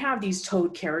 we have these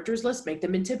Toad characters, let's make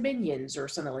them into minions or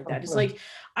something like that. It's like,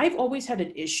 I've always had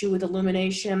an issue with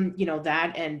Illumination,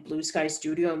 that and Blue Sky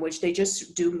Studio, in which they just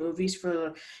do movies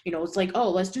for, it's like, oh,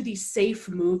 let's do these safe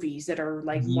movies that are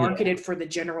like marketed for the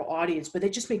general audience, but they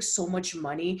just make so much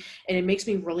money. And it makes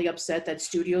me really upset that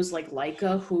studios like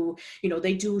Laika, who,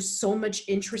 they do so much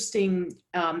interesting,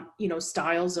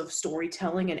 styles of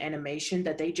storytelling and animation,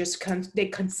 that they just they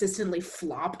consistently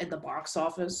flop in the box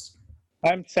office.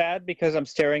 I'm sad because I'm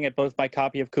staring at both my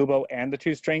copy of Kubo and the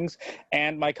Two Strings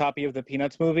and my copy of the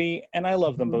Peanuts movie, and I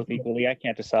love them both equally. I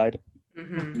can't decide.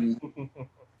 Mm-hmm.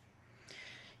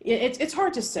 It's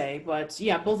hard to say, but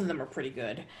yeah, both of them are pretty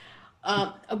good.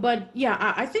 But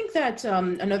yeah, I think that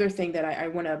another thing that I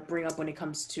want to bring up when it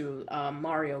comes to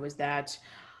Mario is that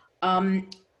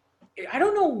I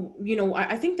don't know,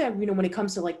 I think that, when it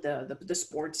comes to like the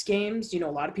sports games, a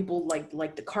lot of people like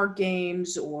the kart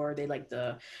games, or they like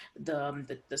the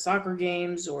soccer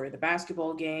games, or the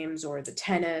basketball games, or the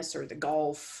tennis, or the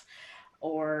golf,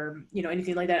 or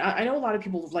anything like that. I know a lot of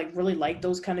people like really like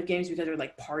those kind of games because they're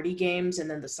like party games, and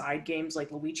then the side games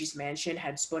like Luigi's Mansion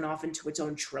had spun off into its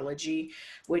own trilogy,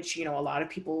 which a lot of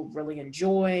people really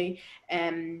enjoy.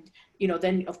 And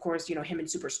then of course him in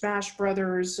Super Smash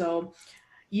Brothers. So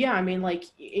yeah, I mean, like,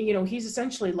 he's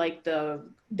essentially like the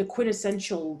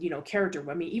quintessential, character.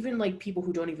 I mean, even like people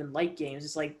who don't even like games,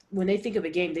 it's like when they think of a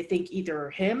game, they think either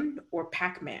him or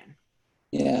Pac-Man.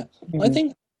 Yeah, I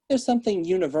think there's something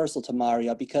universal to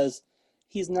Mario because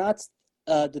he's not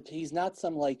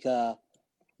some like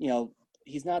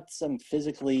he's not some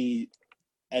physically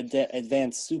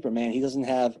advanced Superman. He doesn't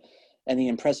have any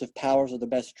impressive powers or the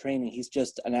best training. He's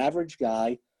just an average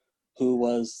guy who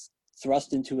was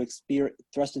thrust into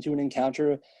an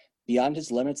encounter beyond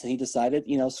his limits, and he decided,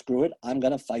 screw it, I'm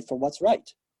gonna fight for what's right.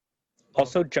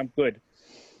 Also, jump good.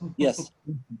 Yes.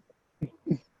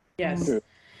 Yes. True.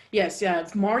 Yes. Yeah.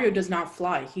 If Mario does not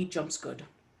fly, he jumps good.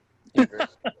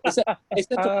 Except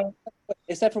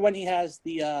for when he has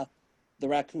the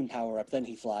raccoon power up, then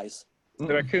he flies. The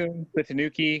raccoon, the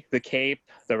tanuki, the cape,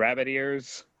 the rabbit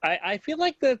ears. I feel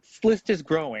like the list is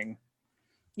growing.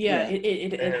 Yeah.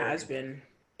 It has been.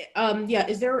 Yeah,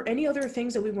 is there any other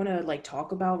things that we want to like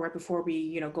talk about right before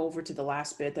we, go over to the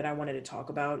last bit that I wanted to talk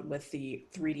about with the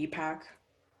 3D pack?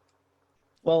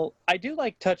 Well, I do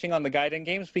like touching on the Gaiden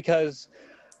games because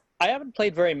I haven't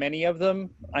played very many of them.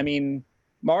 I mean,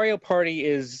 Mario Party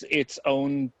is its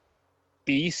own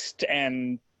beast,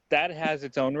 and that has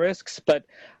its own risks, but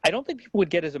I don't think people would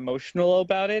get as emotional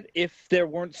about it if there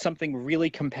weren't something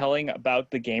really compelling about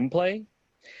the gameplay.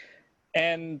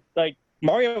 And like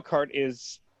Mario Kart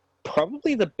is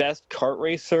probably the best kart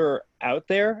racer out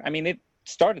there. I mean, it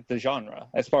started the genre,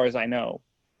 as far as I know.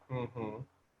 Mm-hmm.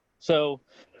 So,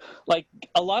 like,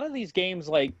 a lot of these games,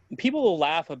 like, people will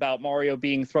laugh about Mario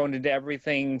being thrown into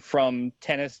everything from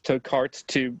tennis to karts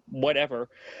to whatever.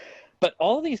 But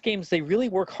all of these games, they really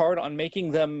work hard on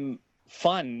making them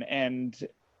fun and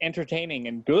entertaining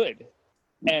and good.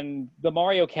 And the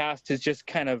Mario cast is just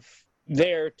kind of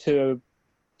there to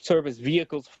serve as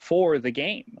vehicles for the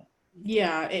game.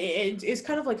 Yeah, it's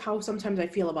kind of like how sometimes I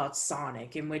feel about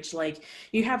Sonic, in which like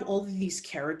you have all of these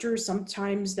characters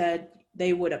sometimes that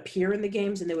they would appear in the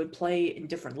games and they would play in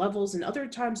different levels, and other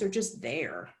times they're just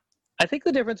there. I think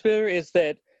the difference there is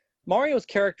that Mario's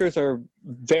characters are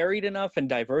varied enough and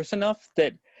diverse enough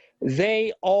that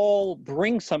they all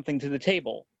bring something to the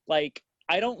table. Like,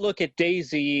 I don't look at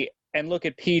Daisy and look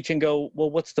at Peach and go,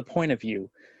 well, what's the point of you?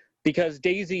 Because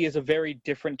Daisy is a very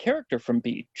different character from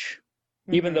Peach,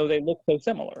 even though they look so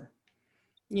similar.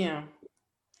 Yeah,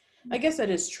 I guess that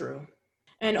is true.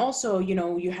 And also,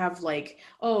 you have like,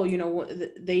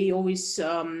 they always,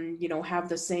 have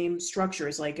the same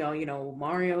structures. Like,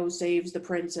 Mario saves the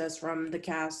princess from the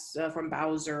from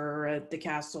Bowser at the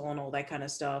castle and all that kind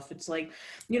of stuff. It's like,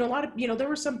 a lot of, there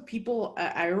were some people,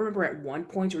 I remember at one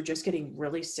point were just getting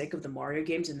really sick of the Mario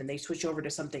games, and then they switched over to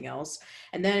something else.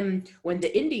 And then when the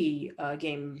indie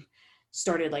game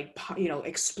started like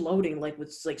exploding, like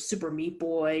with like Super Meat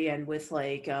Boy and with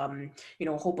like a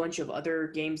whole bunch of other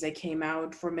games that came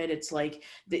out from it. It's like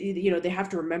they have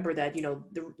to remember that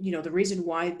the reason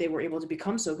why they were able to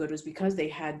become so good was because they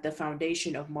had the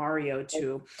foundation of Mario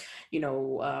to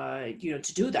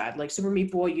to do that. Like Super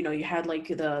Meat Boy, you had like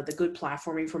the good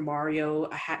platforming from Mario.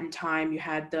 A Hat in Time, you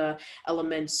had the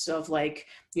elements of like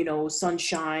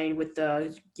Sunshine with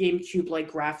the GameCube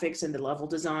like graphics and the level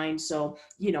design. So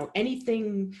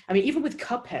anything, I mean, even with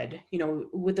Cuphead,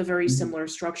 with a very similar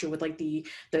structure with like the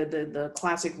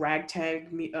classic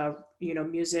ragtag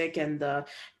music and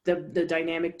the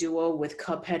dynamic duo with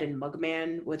Cuphead and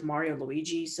Mugman with Mario and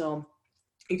Luigi. So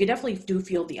you can definitely do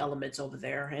feel the elements over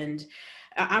there. And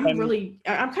I'm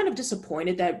kind of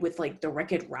disappointed that with like the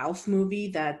Wreck-It Ralph movie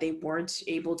that they weren't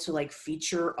able to like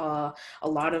feature a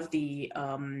lot of the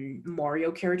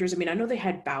Mario characters. I mean, I know they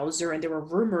had Bowser, and there were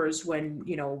rumors when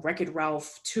Wreck-It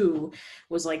Ralph 2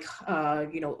 was like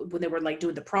when they were like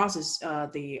doing the process,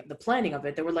 the planning of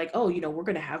it, they were like, oh, we're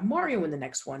gonna have Mario in the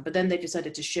next one, but then they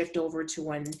decided to shift over to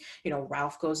when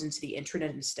Ralph goes into the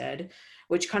internet instead,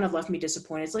 which kind of left me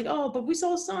disappointed. It's like, oh, but we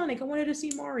saw Sonic. I wanted to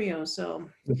see Mario. So,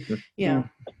 yeah.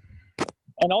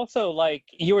 And also, like,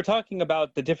 you were talking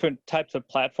about the different types of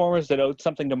platformers that owed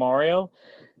something to Mario.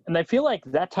 And I feel like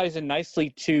that ties in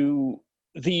nicely to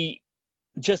the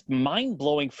just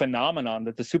mind-blowing phenomenon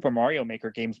that the Super Mario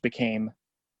Maker games became.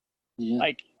 Yeah.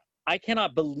 Like, I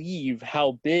cannot believe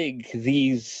how big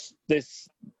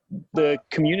the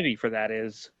community for that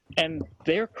is. And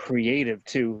they're creative,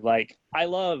 too. Like, I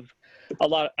love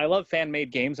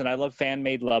fan-made games, and I love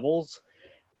fan-made levels.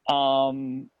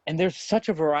 And there's such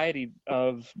a variety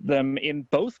of them in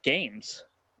both games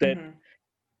that,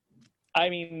 I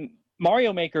mean,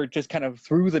 Mario Maker just kind of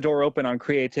threw the door open on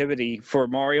creativity for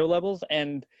Mario levels,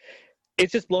 and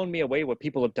it's just blown me away what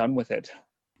people have done with it.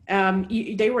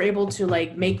 They were able to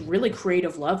like make really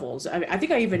creative levels. I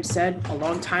think I even said a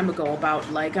long time ago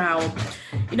about like how,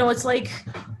 it's like,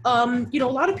 a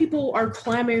lot of people are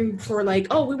clamoring for like,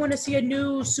 oh, we want to see a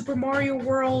new Super Mario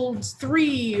World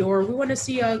 3, or we want to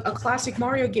see a classic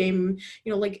Mario game,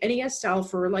 like NES style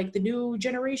for like the new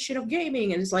generation of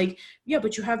gaming. And it's like, yeah,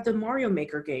 but you have the Mario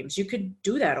Maker games. You could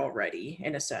do that already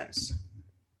in a sense.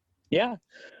 Yeah.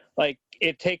 Like,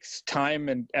 it takes time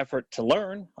and effort to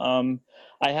learn.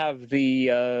 I have the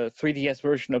 3DS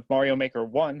version of Mario Maker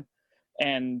 1,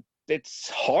 and it's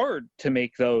hard to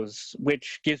make those,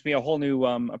 which gives me a whole new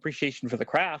appreciation for the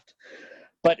craft.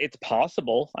 But it's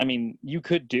possible. I mean, you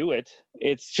could do it.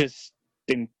 It's just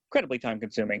incredibly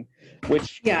time-consuming.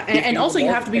 Which and also you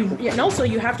have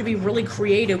to be really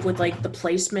creative with like the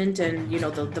placement and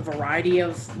the variety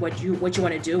of what you want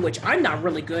to do, which I'm not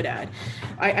really good at.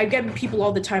 I get people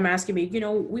all the time asking me,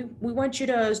 we want you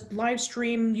to live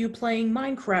stream you playing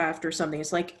Minecraft or something.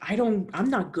 It's like I'm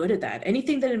not good at that.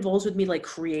 Anything that involves with me like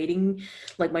creating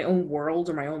like my own world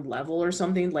or my own level or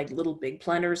something, like Little Big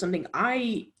Planet or something,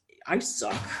 I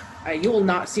suck. You will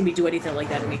not see me do anything like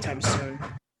that anytime soon.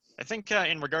 I think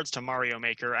in regards to Mario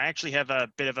Maker, I actually have a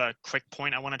bit of a quick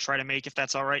point I want to try to make, if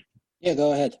that's all right. Yeah,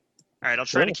 go ahead. All right, I'll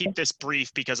try to keep this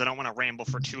brief because I don't want to ramble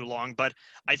for too long, but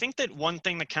I think that one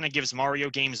thing that kind of gives Mario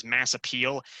games mass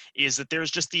appeal is that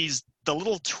there's just the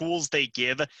little tools they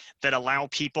give that allow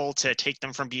people to take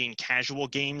them from being casual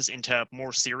games into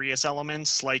more serious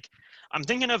elements. Like, I'm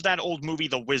thinking of that old movie,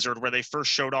 The Wizard, where they first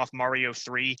showed off Mario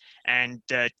 3, and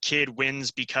the kid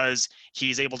wins because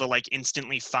he's able to, like,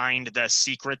 instantly find the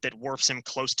secret that warps him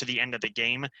close to the end of the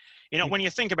game. When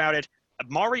you think about it,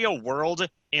 Mario World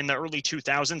in the early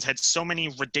 2000s had so many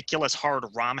ridiculous hard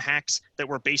ROM hacks that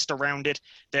were based around it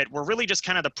that were really just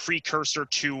kind of the precursor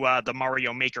to the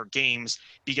Mario Maker games,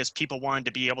 because people wanted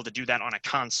to be able to do that on a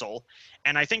console.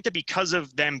 And I think that because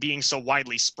of them being so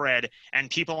widely spread, and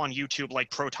people on YouTube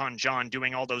like Proton John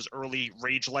doing all those early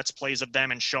Rage Let's Plays of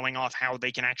them and showing off how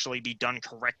they can actually be done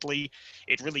correctly,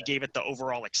 it really gave it the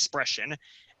overall expression.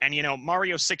 And,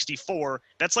 Mario 64,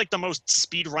 that's like the most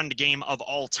speedrun game of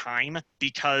all time,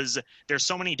 because there's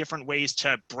so many different ways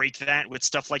to break that with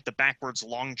stuff like the backwards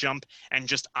long jump and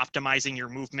just optimizing your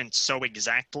movement so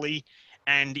exactly.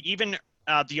 And even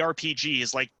the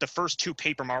RPGs, like the first two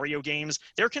Paper Mario games,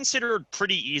 they're considered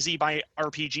pretty easy by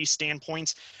RPG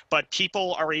standpoints, but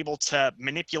people are able to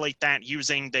manipulate that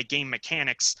using the game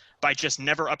mechanics by just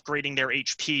never upgrading their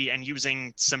HP and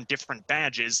using some different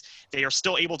badges. They are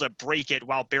still able to break it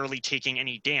while barely taking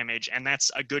any damage, and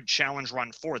that's a good challenge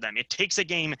run for them. It takes a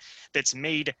game that's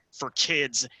made for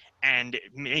kids and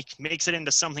makes it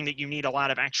into something that you need a lot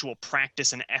of actual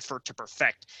practice and effort to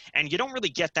perfect. And you don't really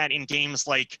get that in games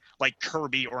like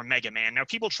Kirby or Mega Man. Now,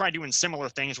 people try doing similar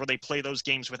things where they play those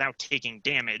games without taking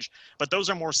damage, but those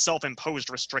are more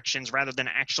self-imposed restrictions rather than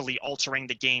actually altering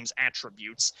the game's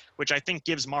attributes, which I think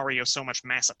gives Mario so much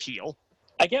mass appeal.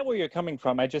 I get where you're coming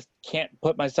from. I just can't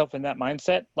put myself in that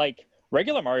mindset. Like,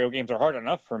 regular Mario games are hard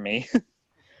enough for me.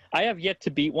 I have yet to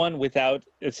beat one without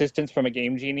assistance from a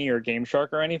Game Genie or Game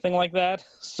Shark or anything like that.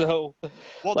 So,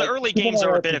 well, like, the early even games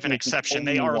are a bit RPGs of an exception.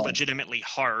 They only are one. legitimately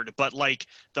hard, but like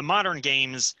the modern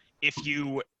games, if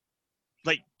you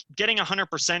like getting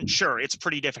 100%, sure, it's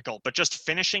pretty difficult, but just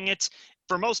finishing it,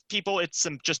 for most people, it's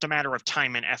just a matter of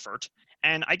time and effort.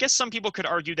 And I guess some people could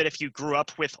argue that if you grew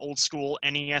up with old school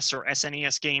NES or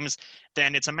SNES games,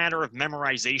 then it's a matter of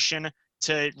memorization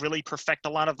to really perfect a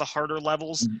lot of the harder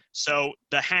levels. So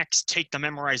the hacks take the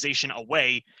memorization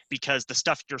away because the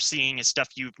stuff you're seeing is stuff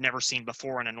you've never seen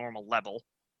before on a normal level.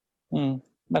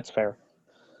 That's fair.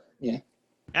 And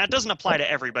it doesn't apply to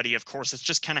everybody, of course. It's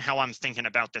just kind of how I'm thinking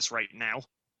about this right now.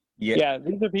 Yeah,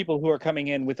 these are people who are coming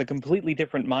in with a completely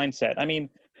different mindset. I mean,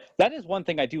 that is one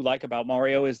thing I do like about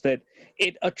Mario is that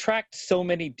it attracts so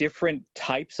many different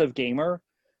types of gamer.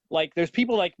 Like, there's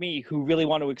people like me who really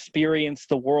want to experience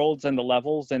the worlds and the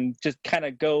levels and just kind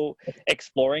of go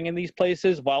exploring in these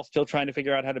places while still trying to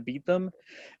figure out how to beat them.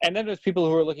 And then there's people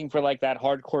who are looking for, like, that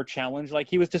hardcore challenge like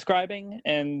he was describing.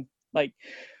 And, like,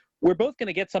 we're both going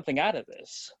to get something out of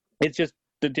this. It's just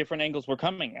the different angles we're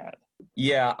coming at.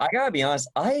 Yeah, I gotta be honest,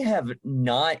 I have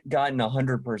not gotten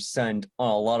 100%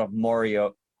 on a lot of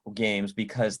Mario games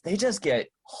because they just get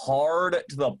hard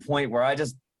to the point where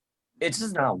it's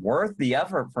just not worth the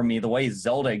effort for me the way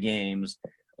Zelda games.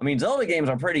 I mean, Zelda games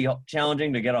are pretty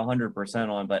challenging to get 100%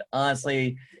 on, but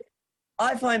honestly,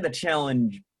 I find the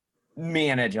challenge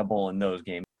manageable in those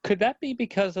games. Could that be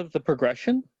because of the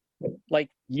progression?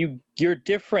 Like, you're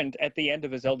different at the end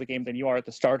of a Zelda game than you are at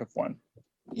the start of one.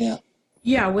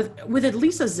 Yeah, with at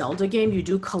least a Zelda game, you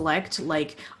do collect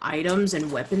like items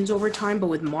and weapons over time. But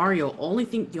with Mario, the only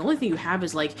thing you have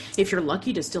is like if you're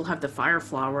lucky to still have the fire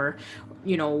flower,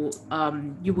 you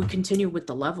would continue with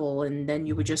the level, and then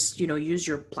you would just use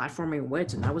your platforming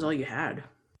wits, and that was all you had.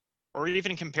 Or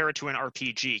even compare it to an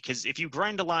RPG, because if you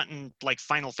grind a lot in like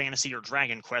Final Fantasy or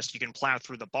Dragon Quest, you can plow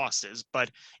through the bosses.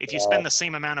 But if you spend the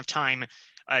same amount of time,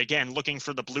 again, looking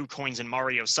for the blue coins in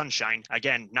Mario Sunshine,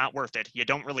 again, not worth it. You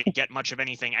don't really get much of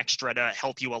anything extra to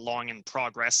help you along in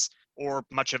progress, or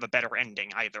much of a better ending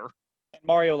either.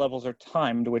 Mario levels are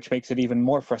timed, which makes it even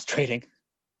more frustrating.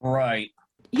 Right.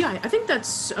 Yeah, I think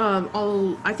that's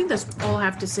all. I think that's all I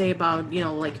have to say about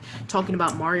like talking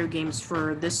about Mario games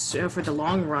for this for the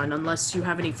long run. Unless you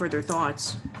have any further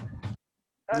thoughts.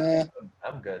 I'm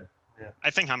good. Yeah.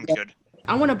 I think I'm good.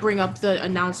 I want to bring up the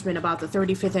announcement about the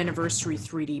 35th anniversary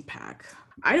 3D pack.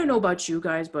 I don't know about you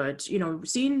guys, but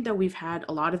seeing that we've had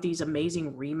a lot of these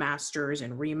amazing remasters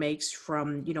and remakes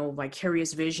from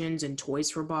Vicarious Visions and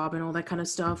Toys for Bob and all that kind of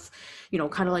stuff,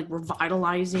 kind of like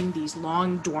revitalizing these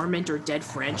long dormant or dead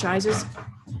franchises,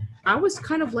 I was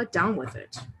kind of let down with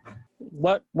it.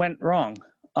 What went wrong?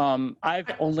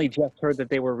 I've only just heard that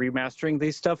they were remastering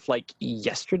these stuff like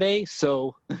yesterday,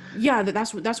 so yeah,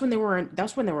 that's when they were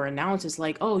announced. It's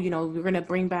like, oh, we're gonna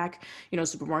bring back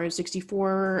Super Mario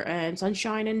 64 and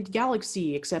Sunshine and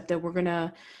Galaxy, except that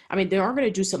they are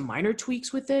gonna do some minor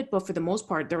tweaks with it, but for the most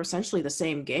part they're essentially the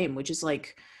same game, which is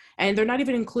like, and they're not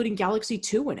even including Galaxy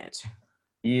 2 in it.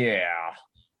 Yeah.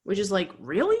 Which is like,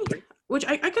 really? Which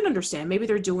I can understand. Maybe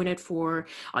they're doing it for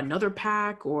another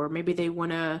pack, or maybe they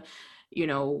want to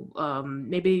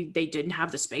maybe they didn't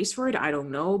have the space for it. I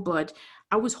don't know, but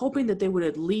I was hoping that they would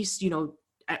at least,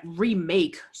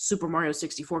 remake Super Mario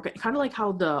 64, kind of like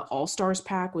how the All-Stars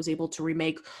pack was able to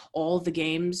remake all the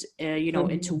games,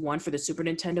 into one for the Super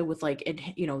Nintendo with like,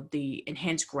 the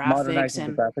enhanced graphics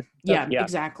and yeah,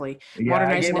 exactly. Yeah,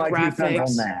 modernizing the I gave my 2 cents graphics.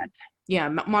 on that. Yeah,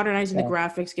 modernizing the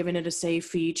graphics, giving it a save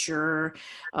feature,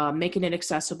 making it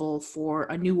accessible for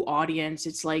a new audience.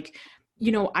 It's like,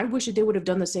 I wish that they would have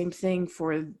done the same thing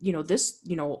for, this,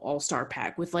 All-Star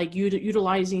pack with like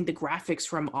utilizing the graphics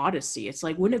from Odyssey. It's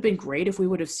like, wouldn't it have been great if we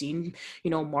would have seen,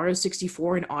 Mario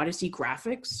 64 and Odyssey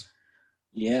graphics?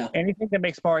 Yeah. anything that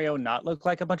makes Mario not look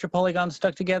like a bunch of polygons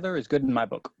stuck together is good in my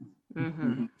book.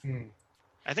 Mm-hmm.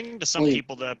 I think to some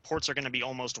people, the ports are going to be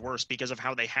almost worse because of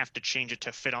how they have to change it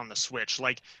to fit on the Switch.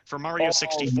 Like, for Mario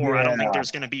 64, I don't think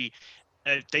there's going to be...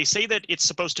 they say that it's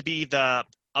supposed to be the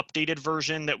updated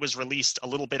version that was released a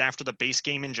little bit after the base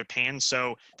game in Japan,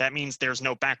 so that means there's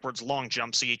no backwards long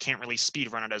jump, so you can't really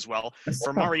speedrun it as well.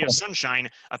 For Mario Sunshine,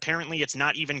 apparently it's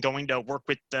not even going to work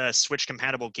with the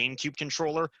Switch-compatible GameCube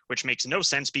controller, which makes no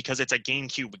sense because it's a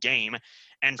GameCube game.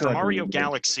 And for Good. Mario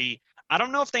Galaxy, I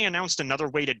don't know if they announced another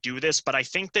way to do this, but I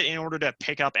think that in order to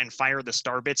pick up and fire the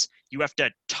star bits, you have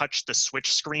to touch the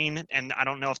Switch screen, and I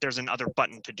don't know if there's another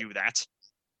button to do that.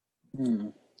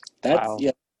 That's Wow.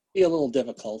 be a little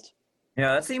difficult.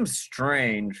 Yeah, that seems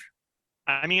strange.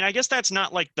 I mean, I guess that's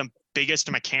not like the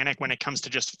biggest mechanic when it comes to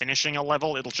just finishing a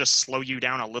level. It'll just slow you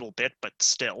down a little bit, but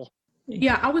still.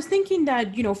 Yeah, I was thinking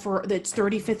that, for its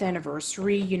 35th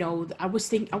anniversary, I know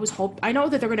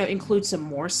that they're going to include some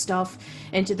more stuff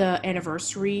into the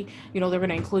anniversary. They're going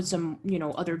to include some,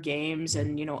 other games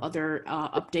and, other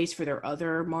updates for their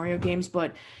other Mario games.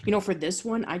 But, for this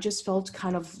one, I just felt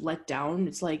kind of let down.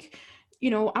 It's like,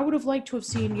 I would have liked to have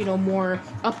seen, more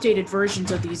updated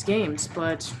versions of these games,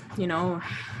 but,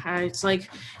 it's like,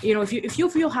 if you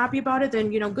feel happy about it, then,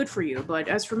 good for you. But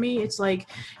as for me, it's like,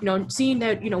 seeing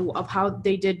that, of how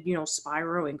they did,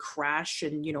 Spyro and Crash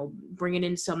and, bringing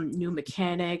in some new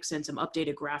mechanics and some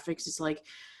updated graphics, it's like,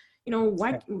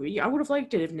 why, I would have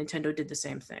liked it if Nintendo did the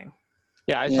same thing.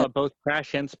 Yeah, I saw both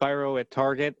Crash and Spyro at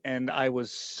Target, and I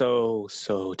was so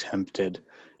tempted.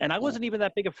 And I wasn't even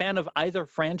that big a fan of either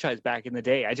franchise back in the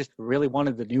day. I just really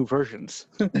wanted the new versions.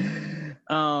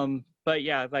 But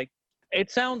yeah, like, it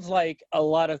sounds like a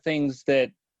lot of things that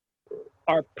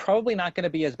are probably not going to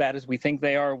be as bad as we think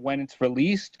they are when it's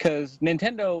released, because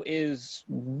Nintendo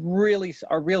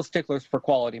are real sticklers for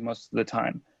quality most of the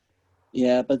time.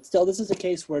 Yeah, but still, this is a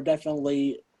case where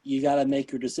definitely you got to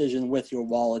make your decision with your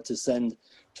wallet to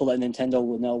let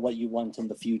Nintendo know what you want in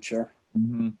the future.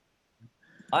 Mm-hmm.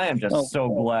 I am just so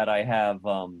glad I have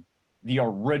the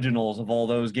originals of all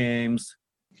those games.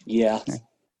 Yeah.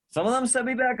 Some of them set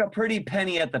me back a pretty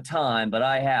penny at the time, but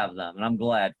I have them, and I'm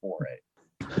glad for it.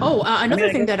 Oh,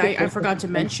 another thing that I forgot to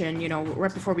mention,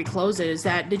 right before we close it, is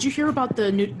that, did you hear about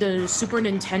the Super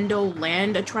Nintendo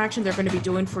Land attraction they're going to be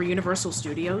doing for Universal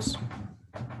Studios?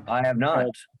 I have not.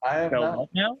 I have not.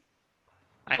 Now?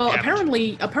 Well,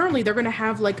 apparently they're going to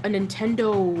have like a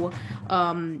Nintendo,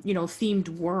 themed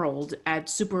world at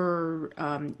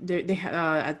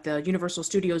at the Universal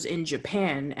Studios in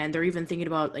Japan, and they're even thinking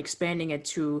about expanding it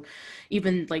to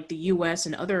even like the U.S.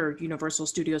 and other Universal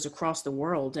Studios across the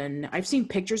world. And I've seen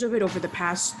pictures of it over the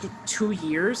past 2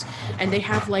 years, and they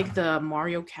have like the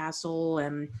Mario Castle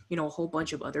and a whole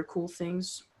bunch of other cool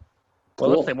things. Well,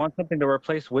 Cool. if they want something to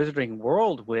replace Wizarding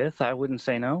World with, I wouldn't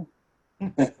say no.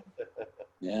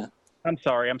 Yeah. I'm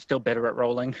sorry, I'm still better at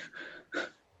rolling.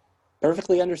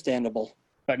 Perfectly understandable.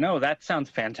 But no, that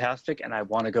sounds fantastic, and I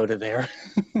want to go to there.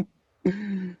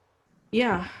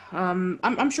 Yeah,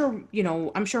 I'm sure,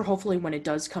 I'm sure hopefully when it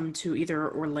does come to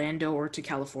either Orlando or to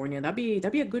California, that'd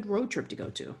be a good road trip to go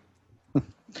to.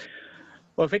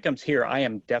 Well, if it comes here, I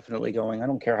am definitely going. I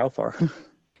don't care how far.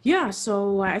 Yeah,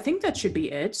 so I think that should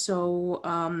be it. So,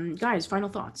 guys, final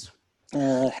thoughts.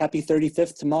 Happy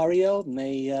 35th to Mario.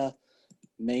 May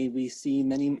we see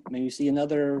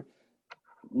another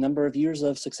number of years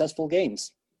of successful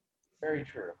games. Very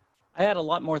true. I had a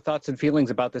lot more thoughts and feelings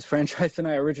about this franchise than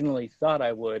I originally thought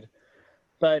I would.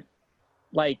 But,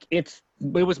 like, it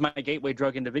was my gateway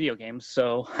drug into video games,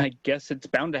 so I guess it's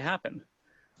bound to happen.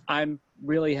 I'm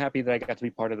really happy that I got to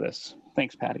be part of this.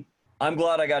 Thanks, Patty. I'm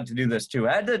glad I got to do this too.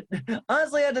 I had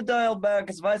to dial back,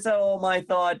 because if I said all my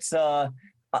thoughts,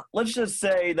 let's just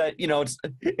say that,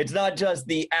 it's not just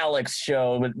the Alex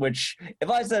show, which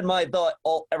if I said my thought,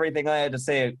 everything I had to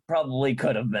say, it probably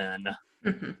could have been.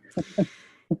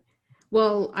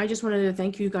 Well, I just wanted to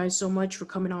thank you guys so much for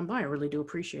coming on by. I really do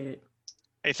appreciate it.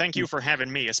 Hey, thank you for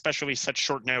having me, especially such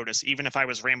short notice, even if I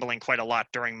was rambling quite a lot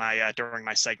during my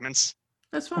segments.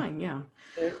 That's fine, yeah.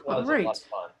 It was All right. a lot of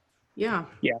fun. Yeah.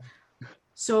 Yeah.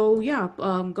 So, yeah,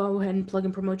 go ahead and plug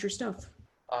and promote your stuff.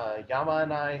 Yama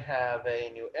and I have a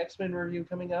new X-Men review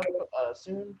coming up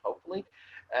soon, hopefully.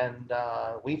 And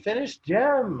we finished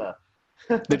Gem.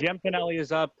 The Gem finale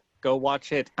is up. Go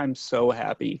watch it. I'm so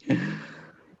happy.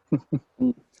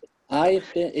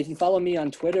 If you follow me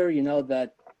on Twitter, you know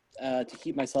that to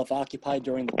keep myself occupied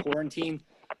during the quarantine,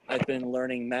 I've been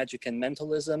learning magic and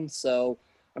mentalism. So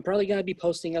I'm probably going to be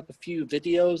posting up a few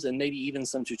videos and maybe even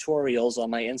some tutorials on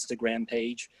my Instagram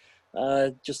page.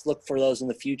 Just look for those in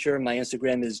the future. My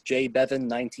Instagram is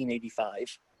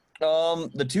jbevan1985.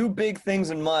 The two big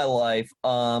things in my life,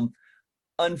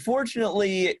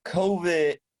 unfortunately,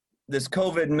 this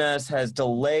COVID mess has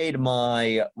delayed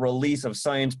my release of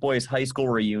Science Boys High School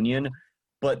Reunion,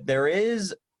 but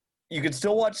you can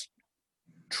still watch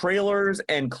trailers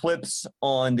and clips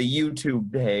on the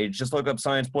YouTube page. Just look up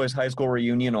Science Boys High School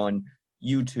Reunion on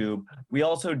YouTube. We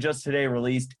also just today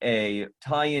released a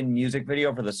tie-in music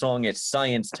video for the song It's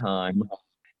Science Time.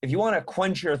 If you want to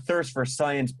quench your thirst for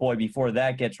Science Boy before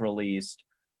that gets released,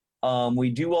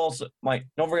 we do also,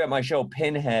 don't forget my show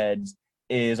Pinheads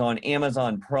is on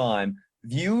Amazon Prime.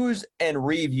 Views and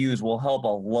reviews will help a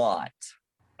lot.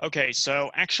 Okay,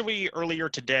 so actually earlier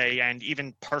today, and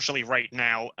even partially right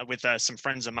now with some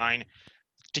friends of mine,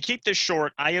 to keep this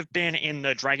short, I have been in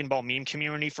the Dragon Ball meme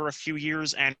community for a few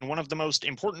years, and one of the most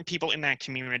important people in that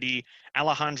community,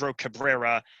 Alejandro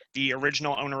Cabrera, the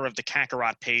original owner of the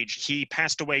Kakarot page, he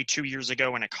passed away 2 years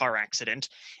ago in a car accident.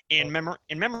 In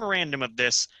memorandum of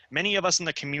this, many of us in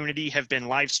the community have been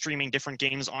live streaming different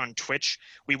games on Twitch.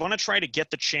 We want to try to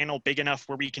get the channel big enough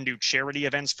where we can do charity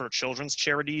events for children's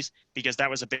charities, because that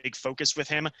was a big focus with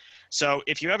him. So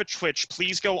if you have a Twitch,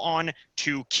 please go on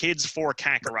to Kids for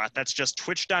Kakarot. That's just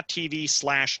twitch.tv/kids,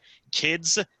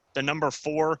 the number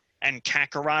 4, and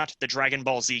Kakarot, the Dragon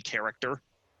Ball Z character.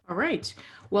 All right.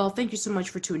 Well, thank you so much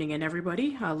for tuning in,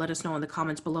 everybody. Let us know in the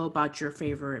comments below about your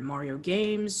favorite Mario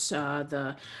games,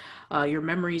 your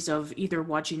memories of either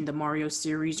watching the Mario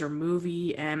series or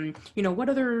movie, and what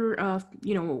other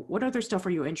stuff are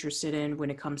you interested in when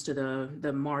it comes to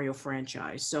the Mario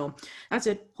franchise. So that's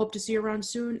it. Hope to see you around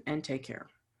soon, and take care.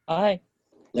 Bye.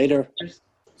 Later.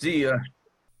 See ya.